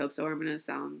 Gosh, I hope so. Or I'm going to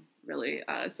sound really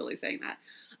silly saying that.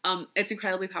 It's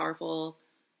incredibly powerful.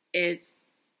 It's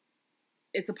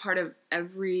a part of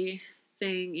everything.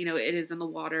 You know, it is in the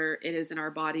water. It is in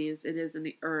our bodies. It is in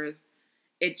the earth.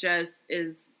 It just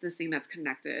is this thing that's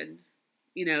connected,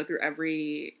 you know, through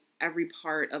every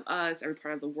part of us, every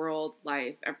part of the world,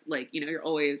 life. Like, you know, you're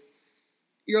always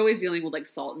dealing with like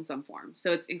salt in some form.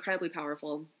 So it's incredibly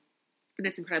powerful and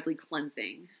it's incredibly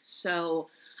cleansing. So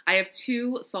I have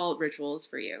 2 salt rituals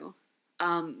for you.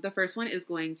 The first one is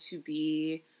going to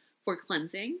be for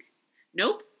cleansing.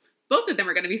 Nope. Both of them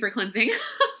are going to be for cleansing.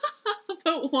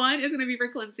 But one is going to be for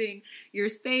cleansing your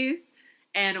space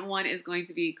and one is going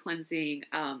to be cleansing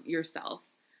yourself.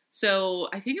 So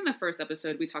I think in the first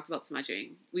episode, we talked about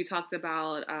smudging. We talked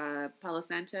about Palo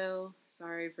Santo.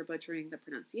 Sorry for butchering the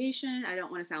pronunciation. I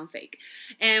don't want to sound fake.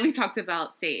 And we talked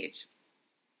about sage.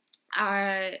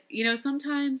 You know,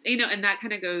 sometimes, you know, and that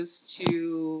kind of goes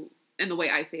to, and the way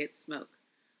I say it, smoke.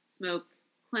 Smoke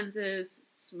cleanses,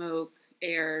 smoke,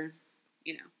 air,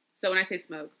 you know. So when I say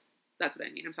smoke, that's what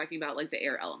I mean. I'm talking about like the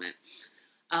air element,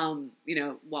 you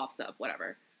know, wafts up,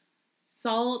 whatever.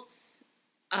 Salt,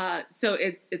 so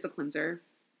it's a cleanser.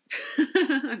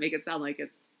 I make it sound like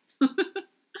it's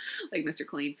like Mr.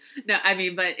 Clean. No, I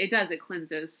mean, but it does, it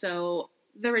cleanses. So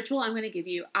the ritual I'm going to give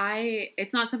you,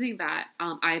 it's not something that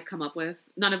I've come up with.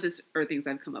 None of this are things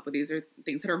I've come up with. These are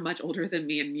things that are much older than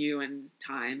me and you and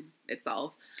time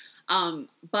itself.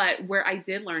 But where I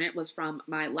did learn it was from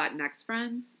my Latinx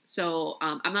friends. So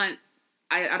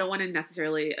I don't want to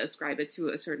necessarily ascribe it to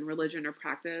a certain religion or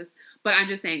practice, but I'm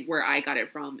just saying where I got it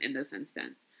from in this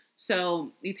instance.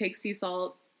 So you take sea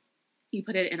salt, you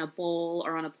put it in a bowl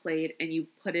or on a plate, and you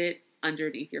put it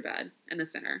underneath your bed in the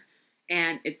center.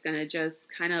 And it's going to just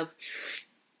kind of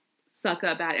suck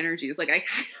up bad energies. Like, I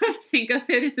kind of think of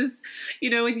it as, you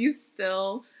know, when you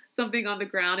spill something on the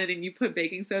ground and then you put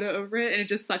baking soda over it and it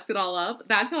just sucks it all up.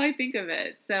 That's how I think of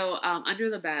it. So under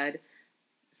the bed,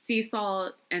 sea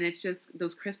salt, and it's just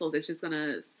those crystals, it's just going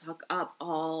to suck up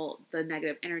all the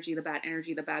negative energy, the bad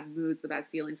moods, the bad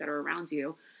feelings that are around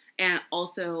you. And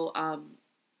also,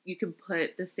 you can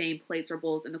put the same plates or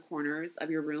bowls in the corners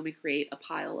of your room and create a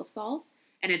pile of salt.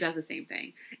 And it does the same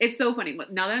thing. It's so funny.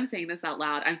 Now that I'm saying this out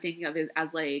loud, I'm thinking of it as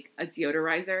like a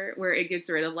deodorizer where it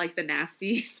gets rid of like the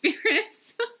nasty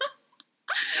spirits.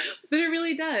 But it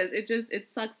really does. It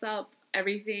sucks up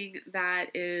everything that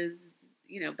is,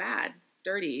 you know, bad,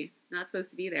 dirty, not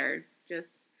supposed to be there. Just,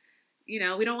 you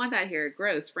know, we don't want that here.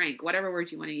 Gross, frank, whatever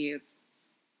word you want to use.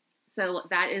 So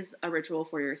that is a ritual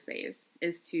for your space,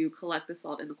 is to collect the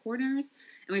salt in the corners.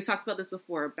 And we've talked about this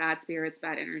before. Bad spirits,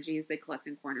 bad energies, they collect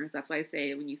in corners. That's why I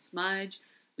say when you smudge,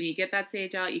 when you get that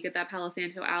sage out, you get that Palo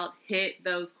Santo out, hit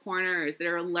those corners.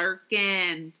 They're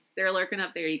lurking. They're lurking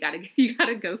up there. You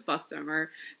gotta ghost bust them or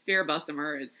spirit bust them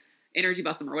or energy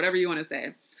bust them or whatever you want to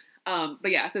say.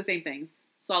 But yeah, so same things.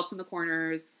 Salts in the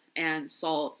corners and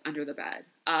salt under the bed.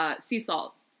 Sea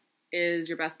salt is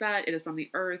your best bet. It is from the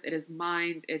earth. It is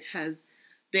mined. It has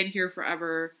been here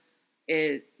forever.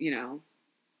 It, you know,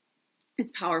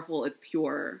 it's powerful. It's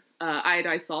pure.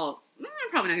 Iodized salt, I'm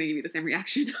probably not going to give you the same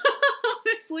reaction,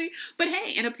 honestly. But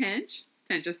hey, in a pinch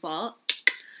of salt.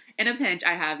 In a pinch,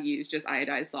 I have used just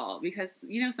iodized salt because,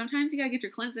 you know, sometimes you got to get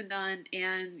your cleansing done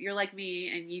and you're like me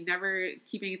and you never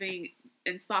keep anything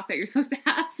in stock that you're supposed to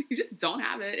have. So you just don't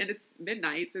have it and it's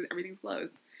midnight, so everything's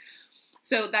closed.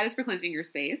 So that is for cleansing your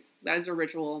space. That is a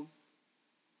ritual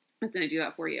that's going to do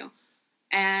that for you.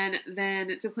 And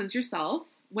then to cleanse yourself,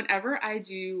 whenever I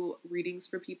do readings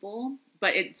for people,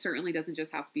 but it certainly doesn't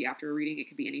just have to be after a reading, it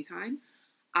could be anytime,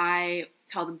 I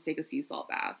tell them to take a sea salt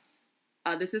bath.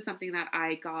 This is something that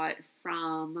I got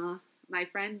from my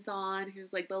friend Dawn,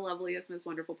 who's like the loveliest, most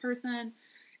wonderful person.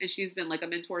 And she's been like a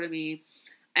mentor to me.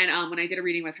 And when I did a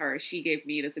reading with her, she gave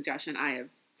me the suggestion. I have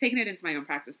taken it into my own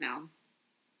practice now.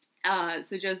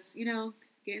 So just, you know,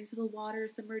 get into the water,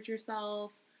 submerge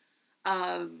yourself,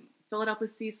 fill it up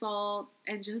with sea salt,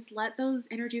 and just let those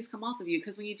energies come off of you.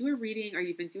 Because when you do a reading or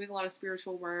you've been doing a lot of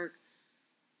spiritual work,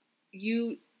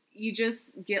 you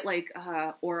just get like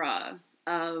a aura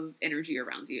of energy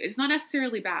around you. It's not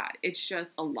necessarily bad. It's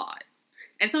just a lot.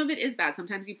 And some of it is bad.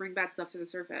 Sometimes you bring bad stuff to the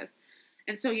surface.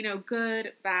 And so, you know,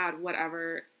 good, bad,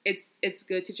 whatever, it's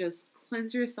good to just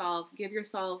cleanse yourself, give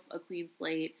yourself a clean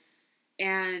slate,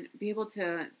 and be able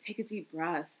to take a deep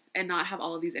breath and not have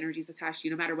all of these energies attached to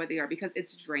you, no matter what they are, because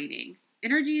it's draining.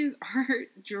 Energies are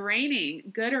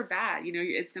draining, good or bad. You know,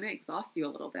 it's going to exhaust you a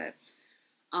little bit.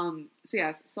 So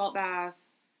yes, salt bath.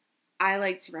 I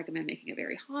like to recommend making it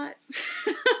very hot.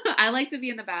 I like to be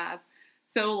in the bath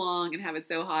so long and have it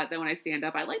so hot that when I stand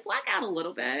up, I like black out a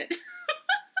little bit.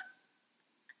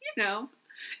 You know,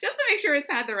 just to make sure it's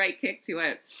had the right kick to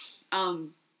it.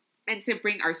 And to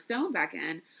bring our stone back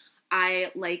in,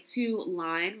 I like to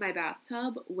line my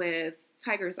bathtub with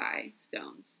tiger's eye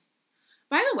stones.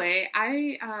 By the way,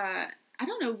 I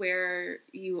don't know where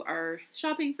you are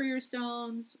shopping for your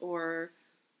stones or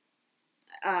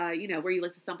where you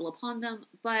like to stumble upon them,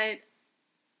 but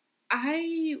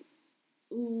I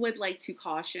would like to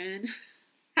caution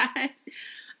that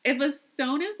if a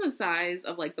stone is the size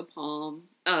of like the palm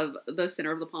of the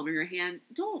center of the palm of your hand,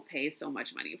 don't pay so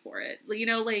much money for it.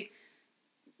 Like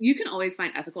you can always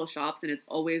find ethical shops, and it's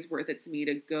always worth it to me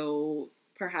to go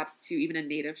perhaps to even a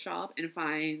native shop and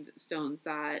find stones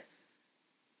that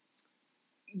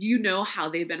how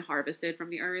they've been harvested from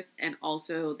the earth, and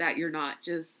also that you're not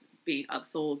just being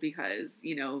upsold because,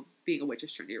 being a witch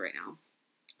is trendy right now.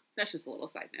 That's just a little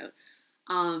side note.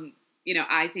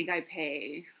 I think I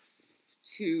pay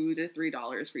 $2 to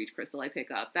 $3 for each crystal I pick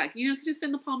up that, could just fit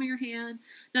in the palm of your hand.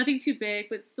 Nothing too big,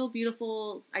 but still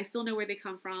beautiful. I still know where they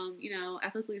come from,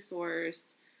 ethically sourced.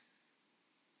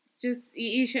 It's just,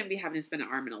 you shouldn't be having to spend an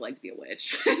arm and a leg to be a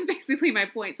witch. That's basically my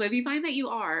point. So if you find that you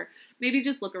are, maybe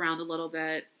just look around a little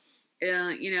bit.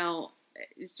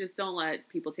 It's just don't let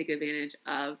people take advantage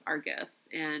of our gifts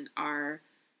and our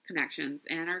connections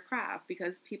and our craft,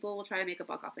 because people will try to make a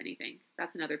buck off anything.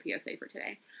 That's another PSA for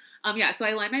today. So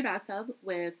I line my bathtub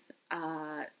with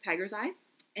tiger's eye,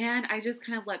 and I just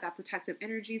kind of let that protective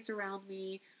energy surround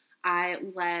me. I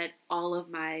let all of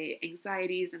my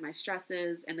anxieties and my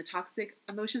stresses and the toxic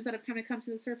emotions that have kind of come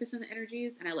to the surface in the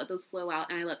energies, and I let those flow out,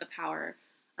 and I let the power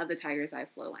of the tiger's eye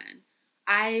flow in.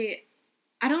 I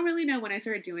don't really know when I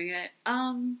started doing it.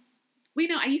 I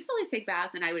used to always take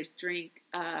baths and I would drink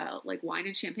like wine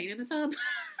and champagne in the tub.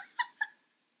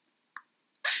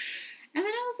 And then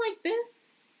I was like, this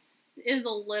is a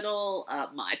little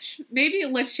much. Maybe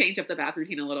let's change up the bath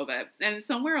routine a little bit. And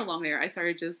somewhere along there, I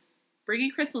started just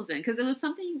bringing crystals in, because it was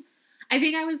something, I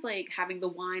think I was like having the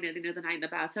wine at the end of the night in the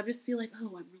bathtub just to feel like,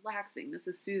 oh, I'm relaxing. This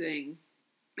is soothing.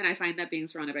 And I find that being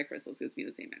surrounded by crystals gives me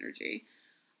the same energy.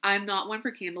 I'm not one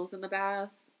for candles in the bath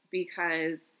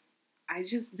because I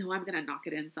just know I'm going to knock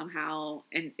it in somehow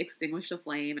and extinguish the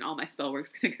flame, and all my spell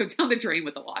work's going to go down the drain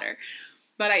with the water.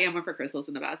 But I am one for crystals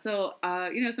in the bath. So,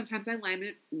 sometimes I lime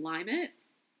it.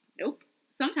 Nope.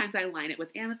 Sometimes I line it with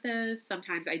amethyst.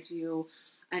 Sometimes I do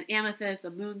an amethyst, a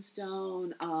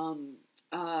moonstone.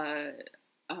 Every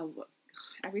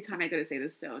time I go to say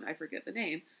this stone, I forget the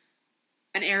name.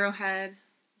 An arrowhead.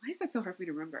 Why is that so hard for me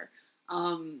to remember?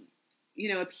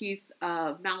 A piece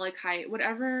of malachite,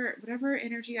 whatever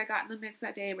energy I got in the mix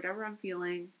that day, whatever I'm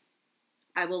feeling,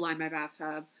 I will line my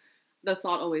bathtub. The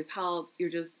salt always helps. You're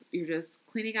just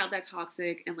cleaning out that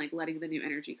toxic and like letting the new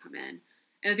energy come in.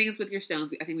 And the thing is with your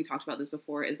stones, I think we talked about this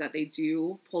before, is that they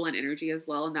do pull in energy as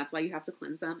well, and that's why you have to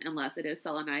cleanse them, unless it is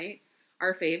selenite,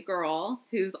 our fave girl,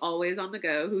 who's always on the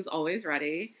go, who's always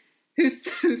ready, who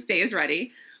stays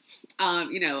ready.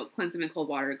 Cleanse them in cold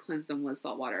water, cleanse them with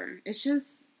salt water. It's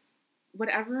just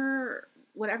whatever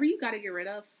you got to get rid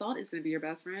of, salt is going to be your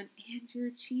best friend and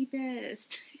your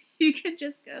cheapest. You can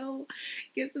just go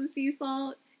get some sea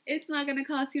salt. It's not going to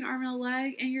cost you an arm and a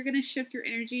leg, and you're going to shift your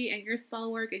energy and your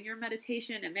spell work and your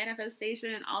meditation and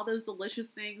manifestation. All those delicious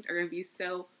things are going to be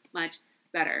so much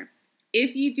better.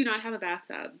 If you do not have a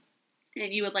bathtub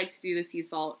and you would like to do the sea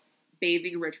salt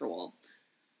bathing ritual,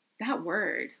 that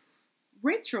word,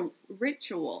 ritual.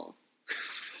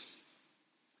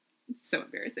 It's so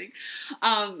embarrassing.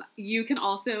 You can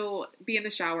also be in the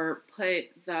shower, put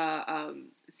the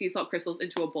sea salt crystals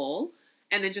into a bowl,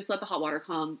 and then just let the hot water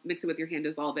come, mix it with your hand,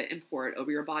 dissolve it, and pour it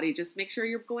over your body. Just make sure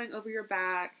you're going over your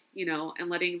back, and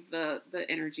letting the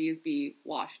energies be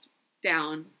washed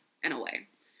down and away.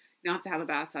 You don't have to have a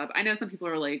bathtub. I know some people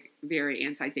are like very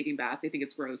anti-taking baths. They think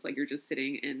it's gross, like you're just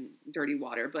sitting in dirty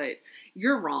water, but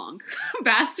you're wrong.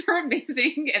 Baths are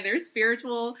amazing, and they're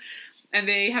spiritual, and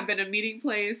they have been a meeting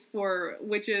place for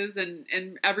witches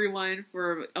and everyone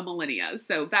for a millennia.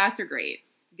 So baths are great.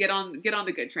 Get on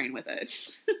the good train with it.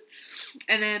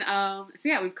 And then,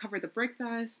 we've covered the brick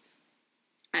dust.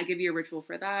 I give you a ritual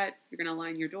for that. You're going to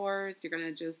line your doors. You're going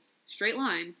to just straight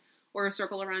line or a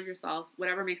circle around yourself,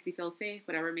 whatever makes you feel safe,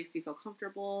 whatever makes you feel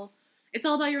comfortable. It's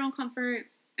all about your own comfort.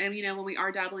 And, when we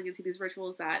are dabbling into these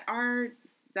rituals that are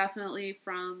definitely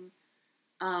from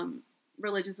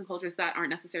religions and cultures that aren't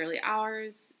necessarily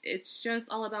ours, it's just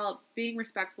all about being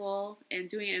respectful and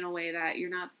doing it in a way that you're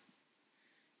not,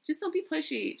 just don't be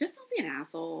pushy. Just don't be an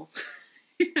asshole.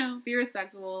 Be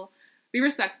respectful, be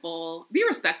respectful, be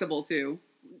respectable too.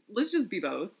 Let's just be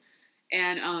both.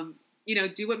 And,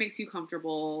 do what makes you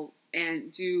comfortable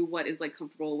and do what is like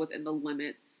comfortable within the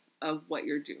limits of what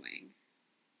you're doing.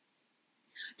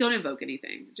 Don't invoke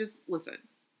anything. Just listen.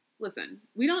 Listen.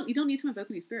 You don't need to invoke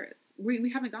any spirits.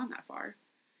 We haven't gone that far.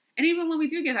 And even when we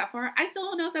do get that far, I still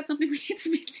don't know if that's something we need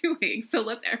to be doing. So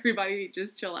let's everybody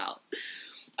just chill out.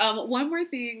 One more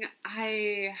thing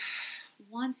I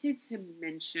wanted to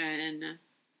mention.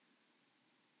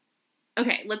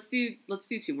 Okay, let's do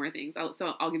two more things.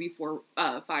 I'll give you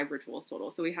five rituals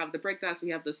total. So we have the brick dust, we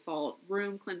have the salt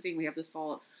room cleansing, we have the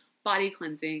salt body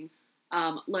cleansing.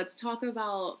 Let's talk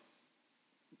about.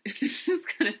 This is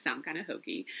gonna sound kind of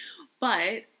hokey,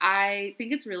 but I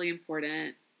think it's really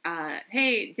important.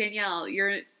 Hey Danielle,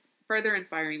 you're further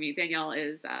inspiring me. Danielle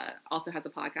is also has a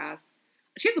podcast.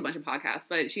 She has a bunch of podcasts,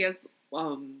 but she has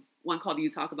one called You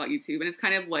Talk About YouTube, and it's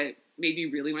kind of what made me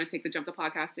really want to take the jump to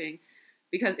podcasting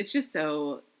because it's just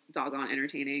so doggone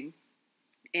entertaining,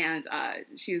 and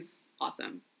she's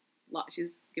awesome. She's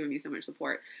given me so much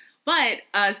support. But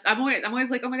I'm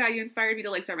always like, oh my God, you inspired me to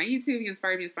like start my YouTube. You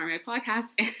inspired me to start my podcast,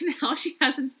 and now she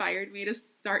has inspired me to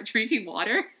start drinking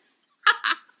water.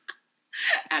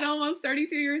 At almost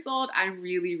 32 years old, I'm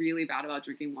really, really bad about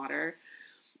drinking water.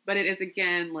 But it is,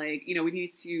 again, like,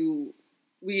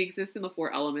 we exist in the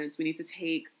four elements. We need to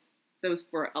take those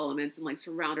four elements and like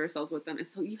surround ourselves with them. And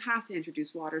so you have to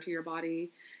introduce water to your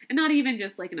body, and not even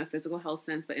just like in a physical health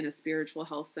sense, but in a spiritual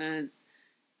health sense.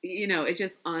 It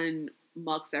just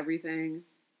unmucks everything.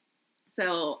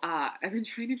 So I've been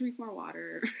trying to drink more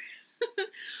water.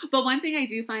 But one thing I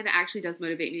do find that actually does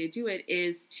motivate me to do it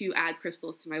is to add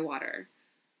crystals to my water.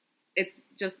 It's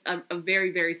just a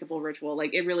very, very simple ritual.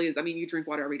 Like, it really is. I mean, you drink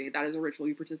water every day. That is a ritual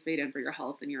you participate in for your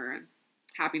health and your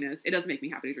happiness. It does make me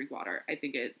happy to drink water. I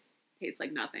think it tastes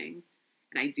like nothing,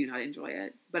 and I do not enjoy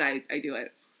it, but I do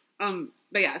it.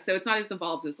 But yeah, so it's not as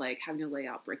involved as like having to lay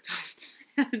out brick dust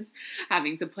and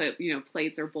having to put,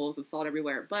 plates or bowls of salt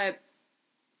everywhere. But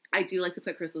I do like to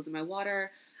put crystals in my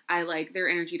water. I like their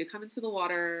energy to come into the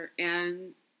water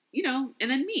and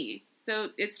then me. So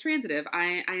it's transitive.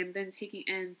 I am then taking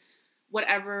in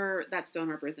whatever that stone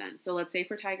represents. So let's say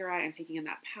for Tigerite, I'm taking in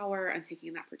that power. I'm taking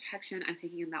in that protection. I'm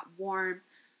taking in that warmth.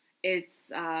 It's,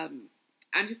 I'm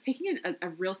just taking in a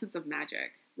real sense of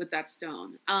magic with that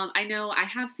stone. I know I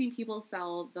have seen people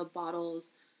sell the bottles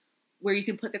where you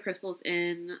can put the crystals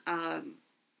in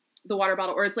the water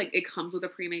bottle, or it's like it comes with a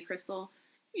pre-made crystal.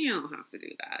 You don't have to do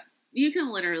that. You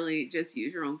can literally just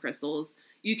use your own crystals.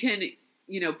 You can,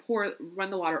 run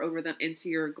the water over them into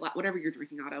your whatever you're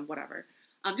drinking out of, whatever.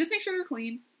 Just make sure they're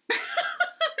clean.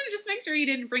 Just make sure you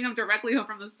didn't bring them directly home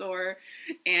from the store.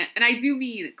 And I do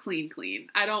mean clean.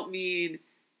 I don't mean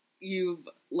you've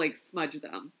like smudged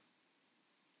them.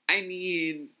 I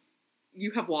mean,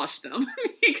 you have washed them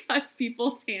because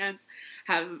people's hands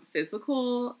have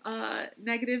physical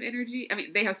negative energy. I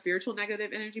mean, they have spiritual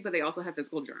negative energy, but they also have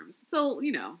physical germs. So,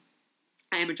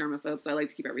 I am a germaphobe, so I like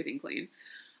to keep everything clean.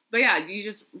 But yeah, you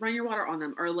just run your water on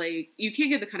them, or like, you can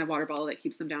get the kind of water bottle that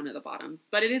keeps them down at the bottom.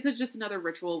 But it is just another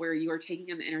ritual where you are taking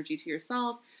in the energy to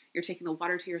yourself. You're taking the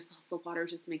water to yourself. The water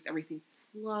just makes everything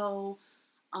flow.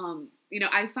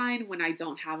 I find when I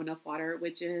don't have enough water,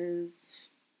 which is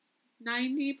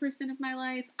 90% of my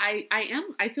life,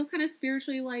 I feel kind of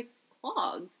spiritually like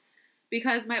clogged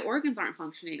because my organs aren't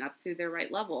functioning up to their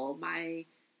right level. My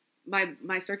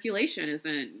circulation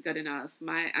isn't good enough.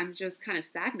 I'm just kind of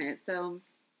stagnant. So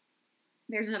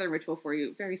there's another ritual for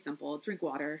you. Very simple. Drink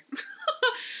water.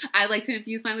 I like to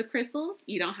infuse mine with crystals.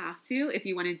 You don't have to. If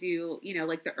you want to do,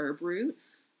 like the herb root.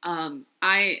 I'm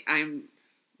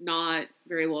not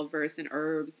very well versed in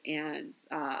herbs and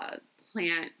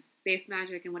plant-based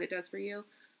magic and what it does for you,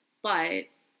 but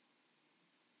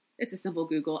it's a simple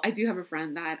Google. I do have a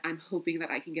friend that I'm hoping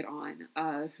that I can get on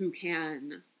who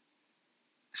can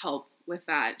help with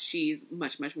that. She's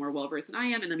much, much more well-versed than I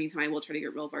am. In the meantime, I will try to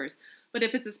get real versed. But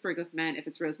if it's a sprig of mint, if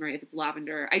it's rosemary, if it's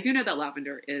lavender, I do know that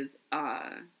lavender is,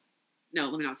 no,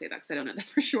 let me not say that because I don't know that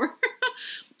for sure.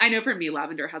 I know for me,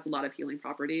 lavender has a lot of healing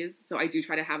properties. So I do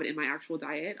try to have it in my actual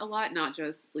diet a lot, not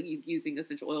just like using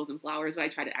essential oils and flowers, but I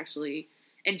try to actually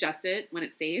ingest it when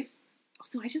it's safe.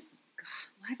 So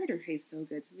lavender tastes so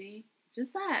good to me. It's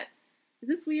just that. Is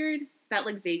this weird? That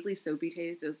like vaguely soapy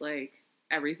taste is like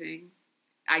everything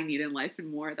I need in life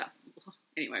and more.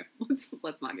 Anyway,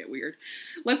 let's not get weird.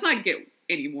 Let's not get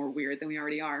any more weird than we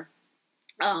already are.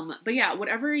 But yeah,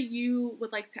 whatever you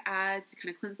would like to add to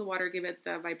kind of cleanse the water, give it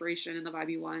the vibration and the vibe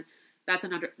you want. That's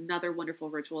another wonderful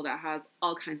ritual that has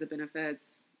all kinds of benefits,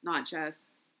 not just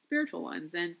spiritual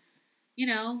ones. And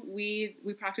we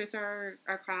practice our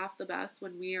craft the best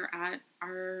when we are at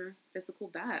our physical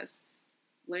best,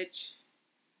 which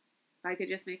if I could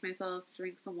just make myself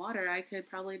drink some water, I could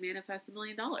probably manifest $1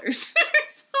 million or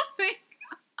something.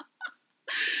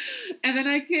 And then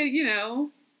I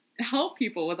could, help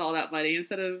people with all that money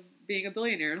instead of being a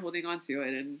billionaire and holding on to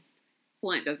it. And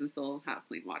Flint doesn't still have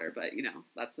clean water, but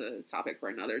that's a topic for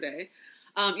another day.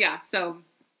 Yeah, so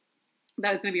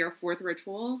that is going to be our fourth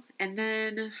ritual. And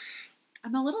then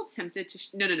I'm a little tempted to,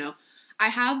 no. I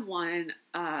have one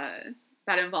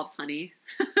that involves honey,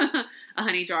 a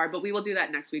honey jar, but we will do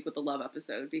that next week with the love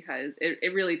episode because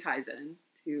it really ties in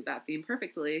to that theme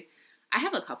perfectly. I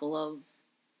have a couple of,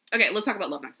 okay, let's talk about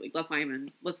love next week. Let's not even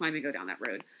go down that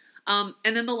road. And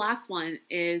then the last one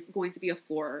is going to be a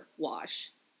floor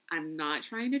wash. I'm not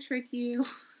trying to trick you.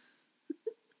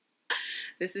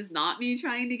 This is not me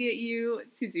trying to get you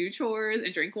to do chores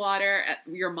and drink water.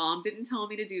 Your mom didn't tell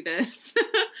me to do this.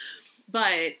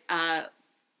 But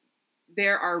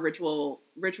there are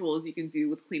rituals you can do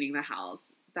with cleaning the house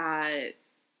that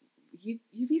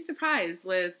you'd be surprised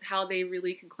with how they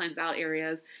really can cleanse out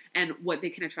areas and what they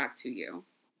can attract to you.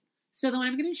 So the one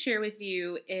I'm going to share with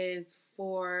you is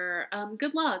for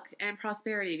good luck and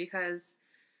prosperity, because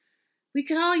we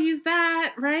could all use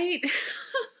that, right?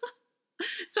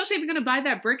 Especially if I'm going to buy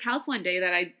that brick house one day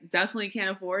that I definitely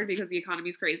can't afford because the economy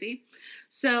is crazy.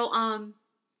 So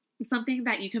something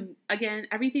that you can, again,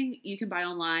 everything you can buy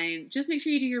online, just make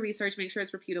sure you do your research, make sure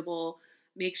it's reputable,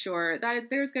 make sure that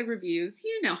there's good reviews.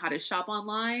 You know how to shop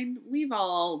online. We've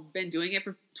all been doing it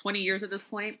for 20 years at this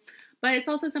point. But it's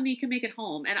also something you can make at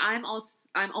home. And I'm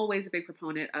always a big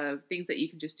proponent of things that you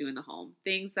can just do in the home.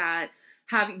 Things that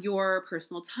have your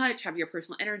personal touch, have your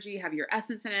personal energy, have your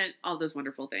essence in it, all those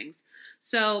wonderful things.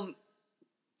 So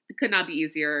it could not be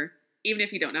easier, even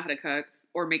if you don't know how to cook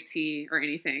or make tea or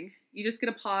anything. You just get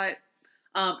a pot.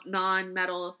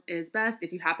 Non-metal is best.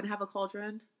 If you happen to have a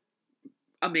cauldron,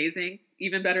 amazing.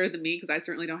 Even better than me, because I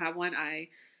certainly don't have one. I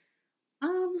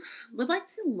would like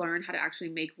to learn how to actually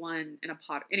make one in a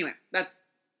pot. Anyway,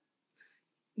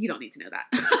 you don't need to know that.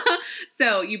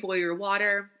 So you boil your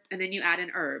water and then you add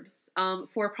in herbs.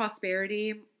 For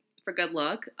prosperity, for good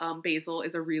luck, basil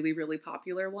is a really, really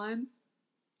popular one.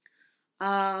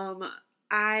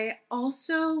 I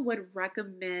also would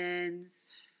recommend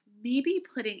maybe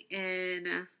putting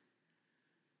in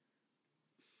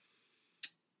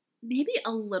maybe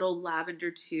a little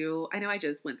lavender too. I know I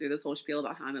just went through this whole spiel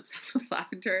about how I'm obsessed with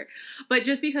lavender, but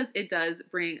just because it does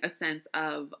bring a sense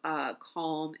of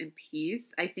calm and peace,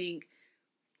 I think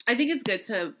it's good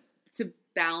to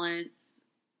balance,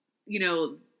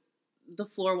 the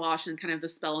floor wash and kind of the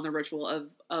spell and the ritual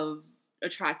of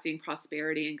attracting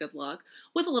prosperity and good luck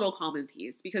with a little calm and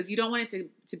peace, because you don't want it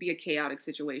to be a chaotic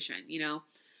situation,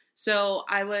 So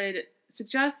I would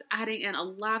suggest adding in a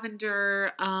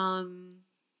lavender,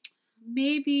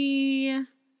 maybe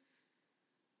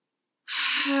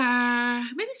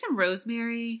some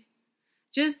rosemary,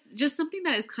 just something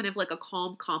that is kind of like a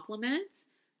calm complement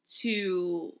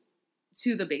to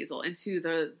the basil and to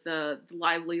the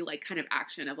lively, like, kind of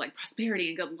action of like prosperity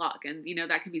and good luck. And,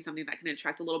 that can be something that can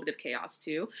attract a little bit of chaos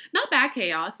too. Not bad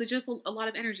chaos, but just a lot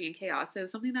of energy and chaos. So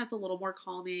something that's a little more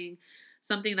calming,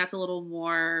 something that's a little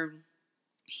more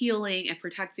healing and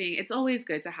protecting. It's always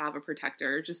good to have a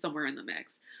protector just somewhere in the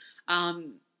mix.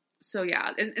 So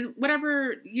yeah, and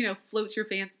whatever, floats your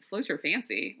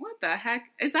fancy. What the heck?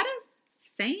 Is that a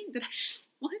saying? Did I just,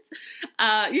 what?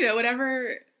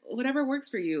 Whatever works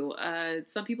for you.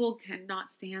 Some people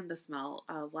cannot stand the smell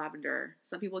of lavender.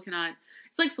 Some people cannot.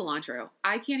 It's like cilantro.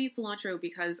 I can't eat cilantro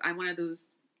because I'm one of those,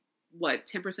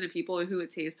 10% of people who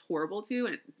it tastes horrible to.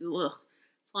 And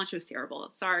cilantro is terrible.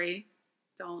 Sorry.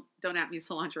 Don't at me,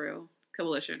 cilantro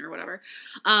coalition or whatever.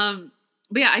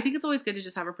 But yeah, I think it's always good to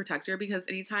just have a protector, because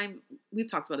anytime, we've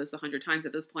talked about this 100 times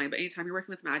at this point, but anytime you're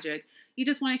working with magic, you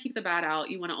just want to keep the bad out.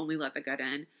 You want to only let the good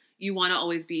in. You want to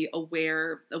always be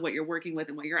aware of what you're working with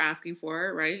and what you're asking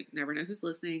for, right? Never know who's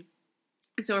listening.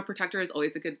 And so a protector is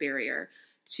always a good barrier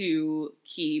to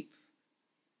keep,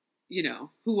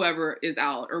 whoever is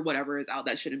out or whatever is out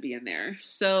that shouldn't be in there.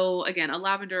 So again, a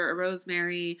lavender, a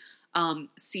rosemary,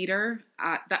 cedar.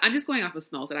 I'm just going off of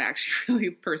smells that I actually really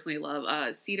personally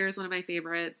love. Cedar is one of my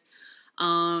favorites.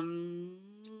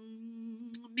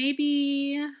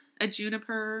 Maybe a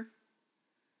juniper.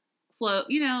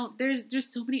 There's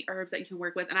just so many herbs that you can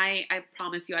work with. And I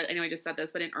promise you, I know I just said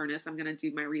this, but in earnest, I'm going to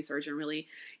do my research and really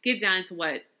get down into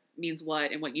what means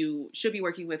what and what you should be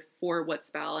working with for what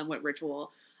spell and what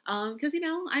ritual. Cause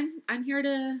I'm here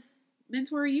to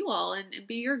mentor you all and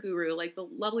be your guru, like the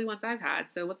lovely ones I've had.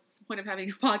 So what's the point of having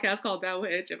a podcast called Bad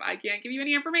Witch if I can't give you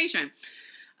any information?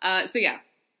 So yeah,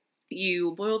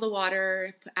 you boil the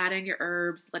water, add in your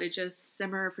herbs, let it just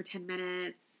simmer for 10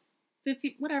 minutes.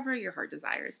 15, whatever your heart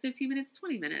desires, 15 minutes,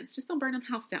 20 minutes. Just don't burn the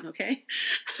house down, okay?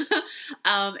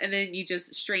 And then you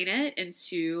just strain it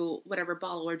into whatever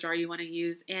bottle or jar you want to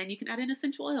use, and you can add in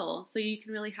essential oil. So you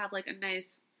can really have like a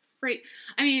nice freight.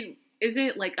 I mean, is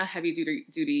it like a heavy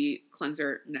duty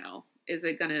cleanser? No. Is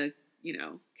it gonna,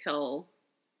 kill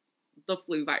the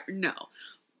flu virus? No.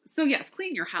 So yes,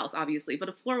 clean your house, obviously, but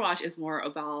a floor wash is more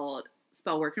about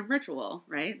spell work and ritual,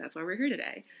 right? That's why we're here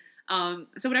today.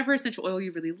 So whatever essential oil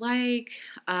you really like,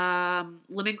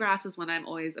 lemongrass is one I'm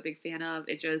always a big fan of.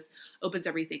 It just opens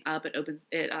everything up.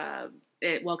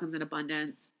 It welcomes in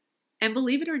abundance. And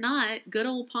believe it or not, good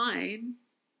old pine,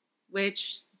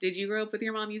 which, did you grow up with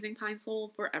your mom using Pine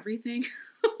Sol for everything?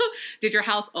 Did your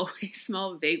house always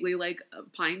smell vaguely like a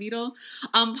pine needle?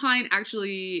 Pine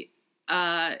actually,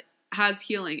 has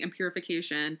healing and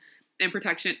purification and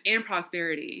protection and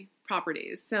prosperity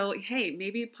properties. So, hey,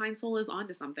 maybe Pine Sol is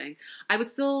onto something. I would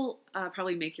still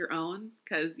probably make your own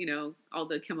because, all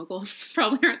the chemicals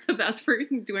probably aren't the best for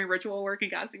doing ritual work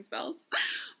and casting spells.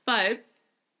 But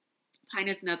pine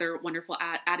is another wonderful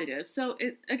additive. So,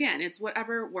 it's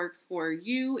whatever works for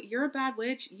you. You're a bad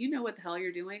witch. You know what the hell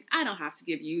you're doing. I don't have to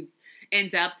give you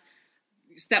in-depth,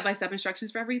 step-by-step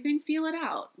instructions for everything. Feel it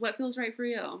out. What feels right for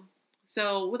you?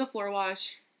 So, with a floor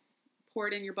wash, pour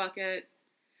it in your bucket.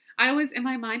 In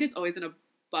my mind, it's always in a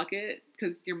bucket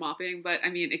because you're mopping, but I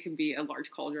mean, it can be a large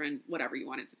cauldron, whatever you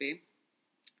want it to be.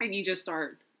 And you just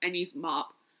start and you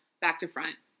mop back to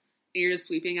front. And you're just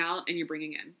sweeping out and you're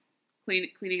bringing in,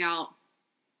 cleaning out,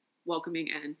 welcoming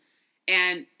in.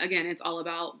 And again, it's all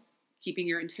about keeping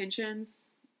your intentions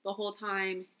the whole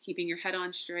time, keeping your head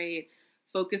on straight,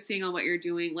 focusing on what you're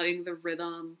doing, letting the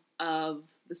rhythm of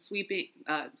the sweeping,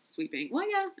 well,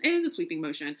 yeah, it is a sweeping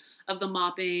motion of the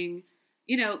mopping,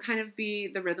 kind of be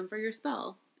the rhythm for your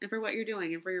spell and for what you're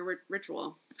doing and for your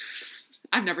ritual.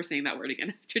 I'm never saying that word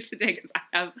again after today because I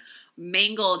have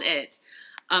mangled it.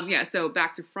 So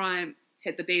back to front,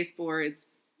 hit the baseboards.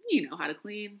 You know how to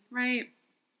clean, right?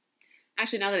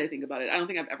 Actually, now that I think about it, I don't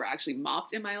think I've ever actually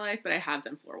mopped in my life, but I have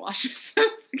done floor washes, so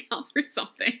it counts for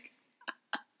something.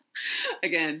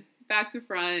 Again, back to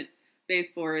front,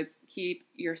 baseboards, keep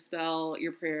your spell,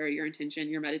 your prayer, your intention,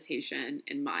 your meditation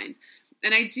in mind.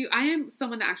 And I am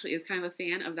someone that actually is kind of a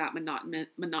fan of that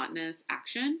monotonous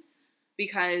action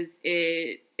because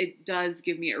it does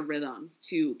give me a rhythm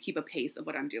to keep a pace of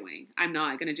what I'm doing. I'm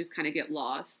not going to just kind of get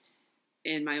lost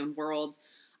in my own world.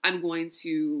 I'm going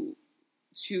to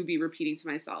be repeating to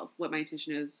myself what my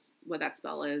intention is, what that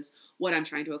spell is, what I'm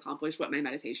trying to accomplish, what my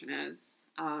meditation is.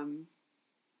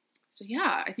 So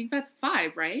yeah, I think that's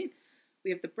 5, right?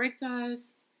 We have the brick dust.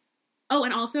 Oh,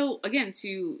 and also, again,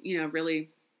 to, really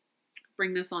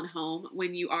bring this on home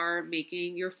when you are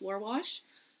making your floor wash,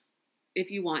 if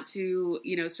you want to,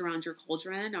 surround your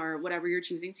cauldron or whatever you're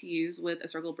choosing to use with a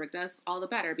circle of brick dust, all the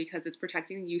better because it's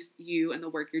protecting you and the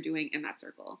work you're doing in that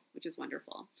circle, which is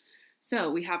wonderful. So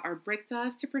we have our brick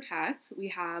dust to protect. We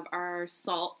have our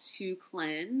salt to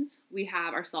cleanse. We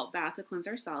have our salt bath to cleanse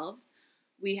ourselves.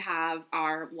 We have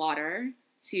our water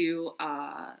to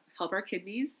help our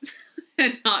kidneys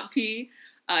and not be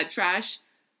trash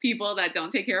people that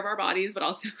don't take care of our bodies, but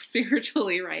also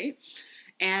spiritually, right?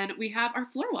 And we have our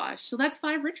floor wash. So that's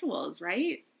 5 rituals,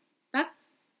 right? That's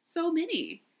so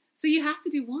many. So you have to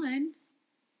do 1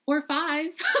 or 5.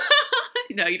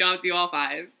 No, you don't have to do all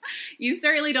 5. You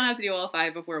certainly don't have to do all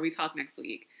 5 before we talk next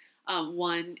week.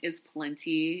 1 is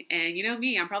plenty. And you know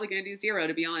me, I'm probably going to do 0,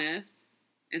 to be honest,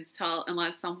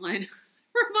 unless someone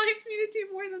reminds me to do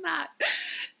more than that.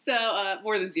 So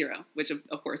more than 0, which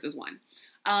of course is 1.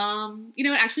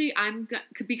 Actually,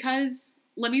 because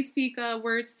let me speak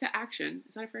words to action.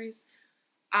 Is that a phrase?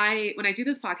 When I do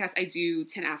this podcast, I do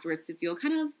tend afterwards to feel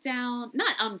kind of down,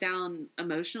 not down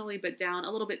emotionally, but down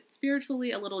a little bit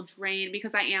spiritually, a little drained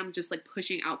because I am just like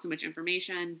pushing out so much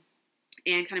information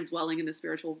and kind of dwelling in the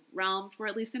spiritual realm for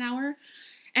at least an hour.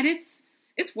 And it's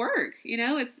work,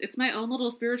 it's my own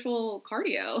little spiritual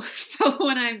cardio. So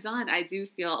when I'm done, I do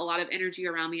feel a lot of energy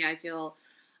around me. I feel,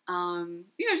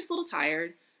 just a little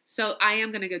tired. So I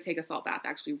am going to go take a salt bath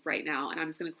actually right now. And I'm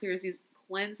just going to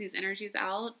cleanse these energies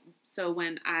out. So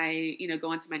when I,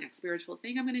 go into my next spiritual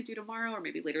thing I'm going to do tomorrow or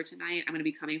maybe later tonight, I'm going to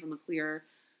be coming from a clear,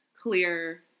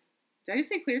 did I just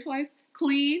say clear twice?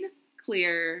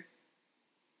 Clear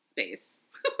space.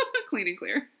 Clean and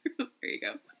clear. There you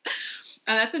go.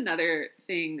 That's another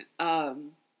thing.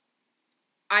 I'm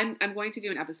going to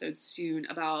do an episode soon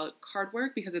about card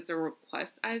work because it's a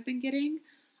request I've been getting.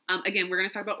 Again, we're going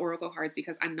to talk about oracle cards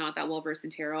because I'm not that well versed in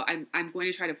tarot. I'm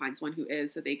going to try to find someone who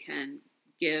is so they can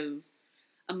give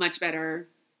a much better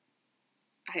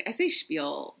I say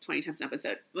spiel 20 times an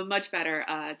episode, but much better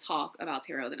talk about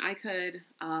tarot than I could.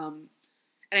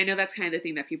 And I know that's kind of the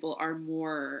thing that people are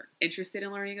more interested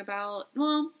in learning about.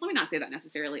 Well, let me not say that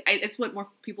necessarily. It's what more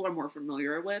people are more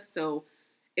familiar with. So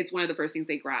it's one of the first things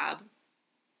they grab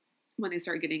when they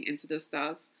start getting into this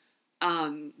stuff.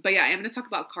 But yeah, I'm going to talk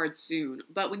about cards soon.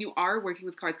 But when you are working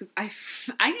with cards, because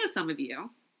I know some of you,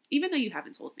 even though you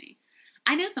haven't told me,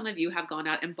 I know some of you have gone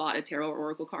out and bought a tarot or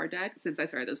oracle card deck since I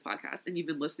started this podcast, and you've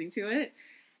been listening to it.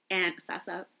 And fess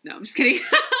up. No, I'm just kidding.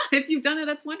 If you've done it,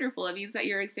 that's wonderful. It means that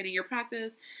you're expanding your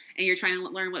practice and you're trying to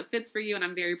learn what fits for you. And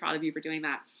I'm very proud of you for doing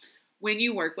that. When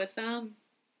you work with them,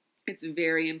 it's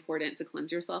very important to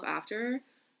cleanse yourself after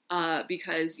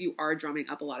because you are drumming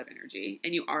up a lot of energy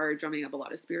and you are drumming up a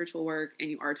lot of spiritual work and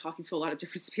you are talking to a lot of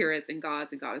different spirits and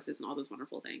gods and goddesses and all those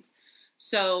wonderful things.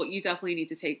 So you definitely need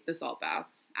to take the salt bath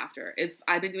after. If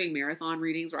I've been doing marathon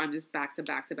readings where I'm just back to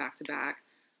back to back to back,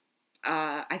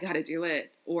 I got to do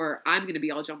it or I'm going to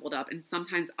be all jumbled up. And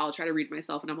sometimes I'll try to read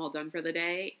myself and I'm all done for the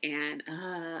day and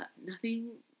nothing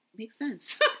makes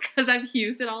sense because I've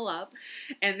used it all up.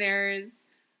 And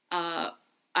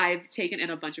I've taken in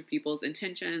a bunch of people's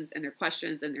intentions and their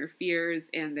questions and their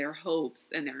fears and their hopes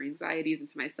and their anxieties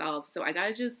into myself. So I got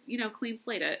to just, clean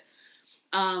slate it.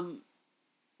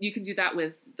 You can do that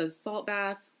with the salt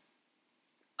bath.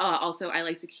 Also, I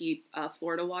like to keep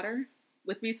Florida water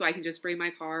with me so I can just spray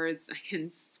my cards. I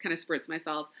can kind of spritz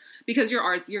myself because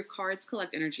your cards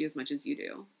collect energy as much as you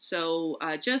do. So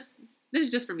this is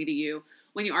just from me to you.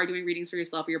 When you are doing readings for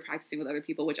yourself or you're practicing with other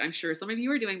people, which I'm sure some of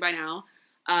you are doing by now,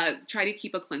 try to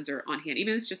keep a cleanser on hand.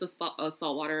 Even if it's just a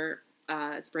salt water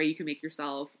spray you can make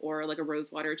yourself or like a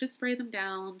rose water, just spray them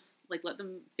down, like let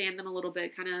them fan them a little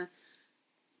bit, kind of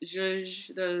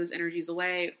zhuzh those energies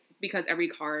away. Because every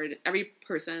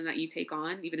person that you take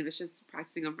on, even if it's just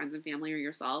practicing on friends and family or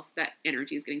yourself, that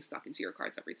energy is getting stuck into your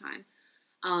cards every time.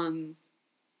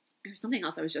 There's something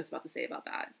else I was just about to say about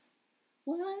that.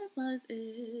 What was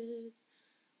it?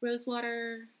 Rose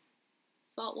water,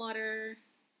 salt water,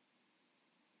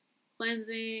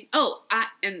 cleansing. Oh,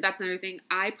 and that's another thing.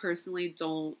 I personally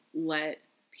don't let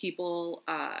people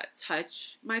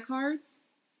touch my cards,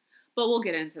 but we'll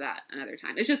get into that another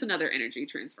time. It's just another energy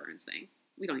transference thing.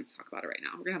 We don't need to talk about it right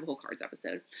now. We're going to have a whole cards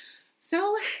episode.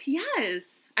 So,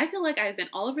 yes, I feel like I've been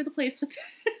all over the place with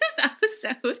this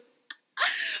episode.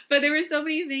 But there were so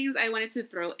many things I wanted to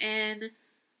throw in.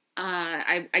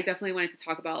 I definitely wanted to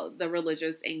talk about the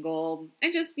religious angle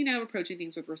and just, approaching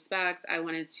things with respect. I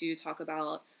wanted to talk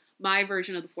about my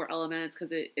version of the 4 elements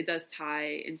because it does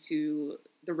tie into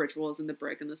the rituals and the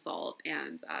brick and the salt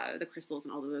and the crystals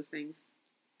and all of those things.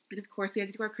 And, of course, we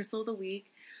had to do our crystal of the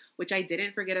week, which I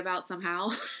didn't forget about somehow.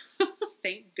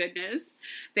 Thank goodness.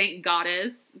 Thank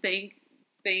goddess. Thank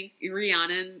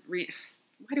Rihanna. Why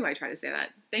do I try to say that?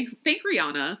 Thank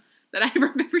Rihanna that I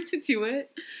remembered to do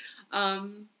it.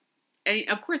 And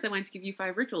of course I wanted to give you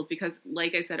 5 rituals because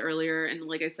like I said earlier, and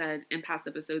like I said in past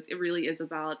episodes, it really is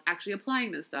about actually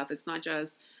applying this stuff. It's not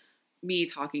just me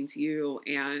talking to you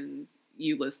and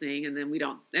you listening and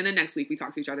then next week we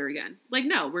talk to each other again. Like,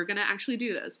 no, we're going to actually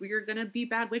do this. We are going to be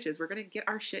bad witches. We're going to get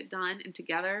our shit done and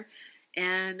together.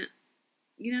 And,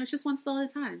 it's just one spell at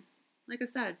a time, like I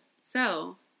said.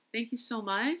 So thank you so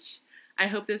much. I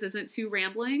hope this isn't too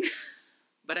rambling,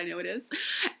 but I know it is.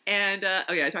 And,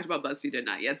 I talked about BuzzFeed, didn't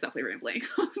I? Yeah, it's definitely rambling.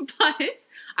 But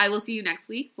I will see you next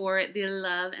week for the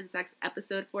love and sex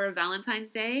episode for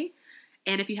Valentine's Day.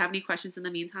 And if you have any questions in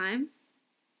the meantime,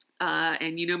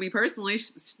 and you know me personally,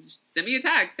 send me a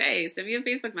text. Hey, send me a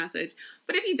Facebook message.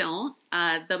 But if you don't,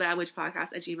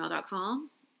 thebadwitchpodcast@gmail.com.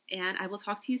 And I will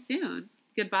talk to you soon.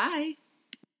 Goodbye.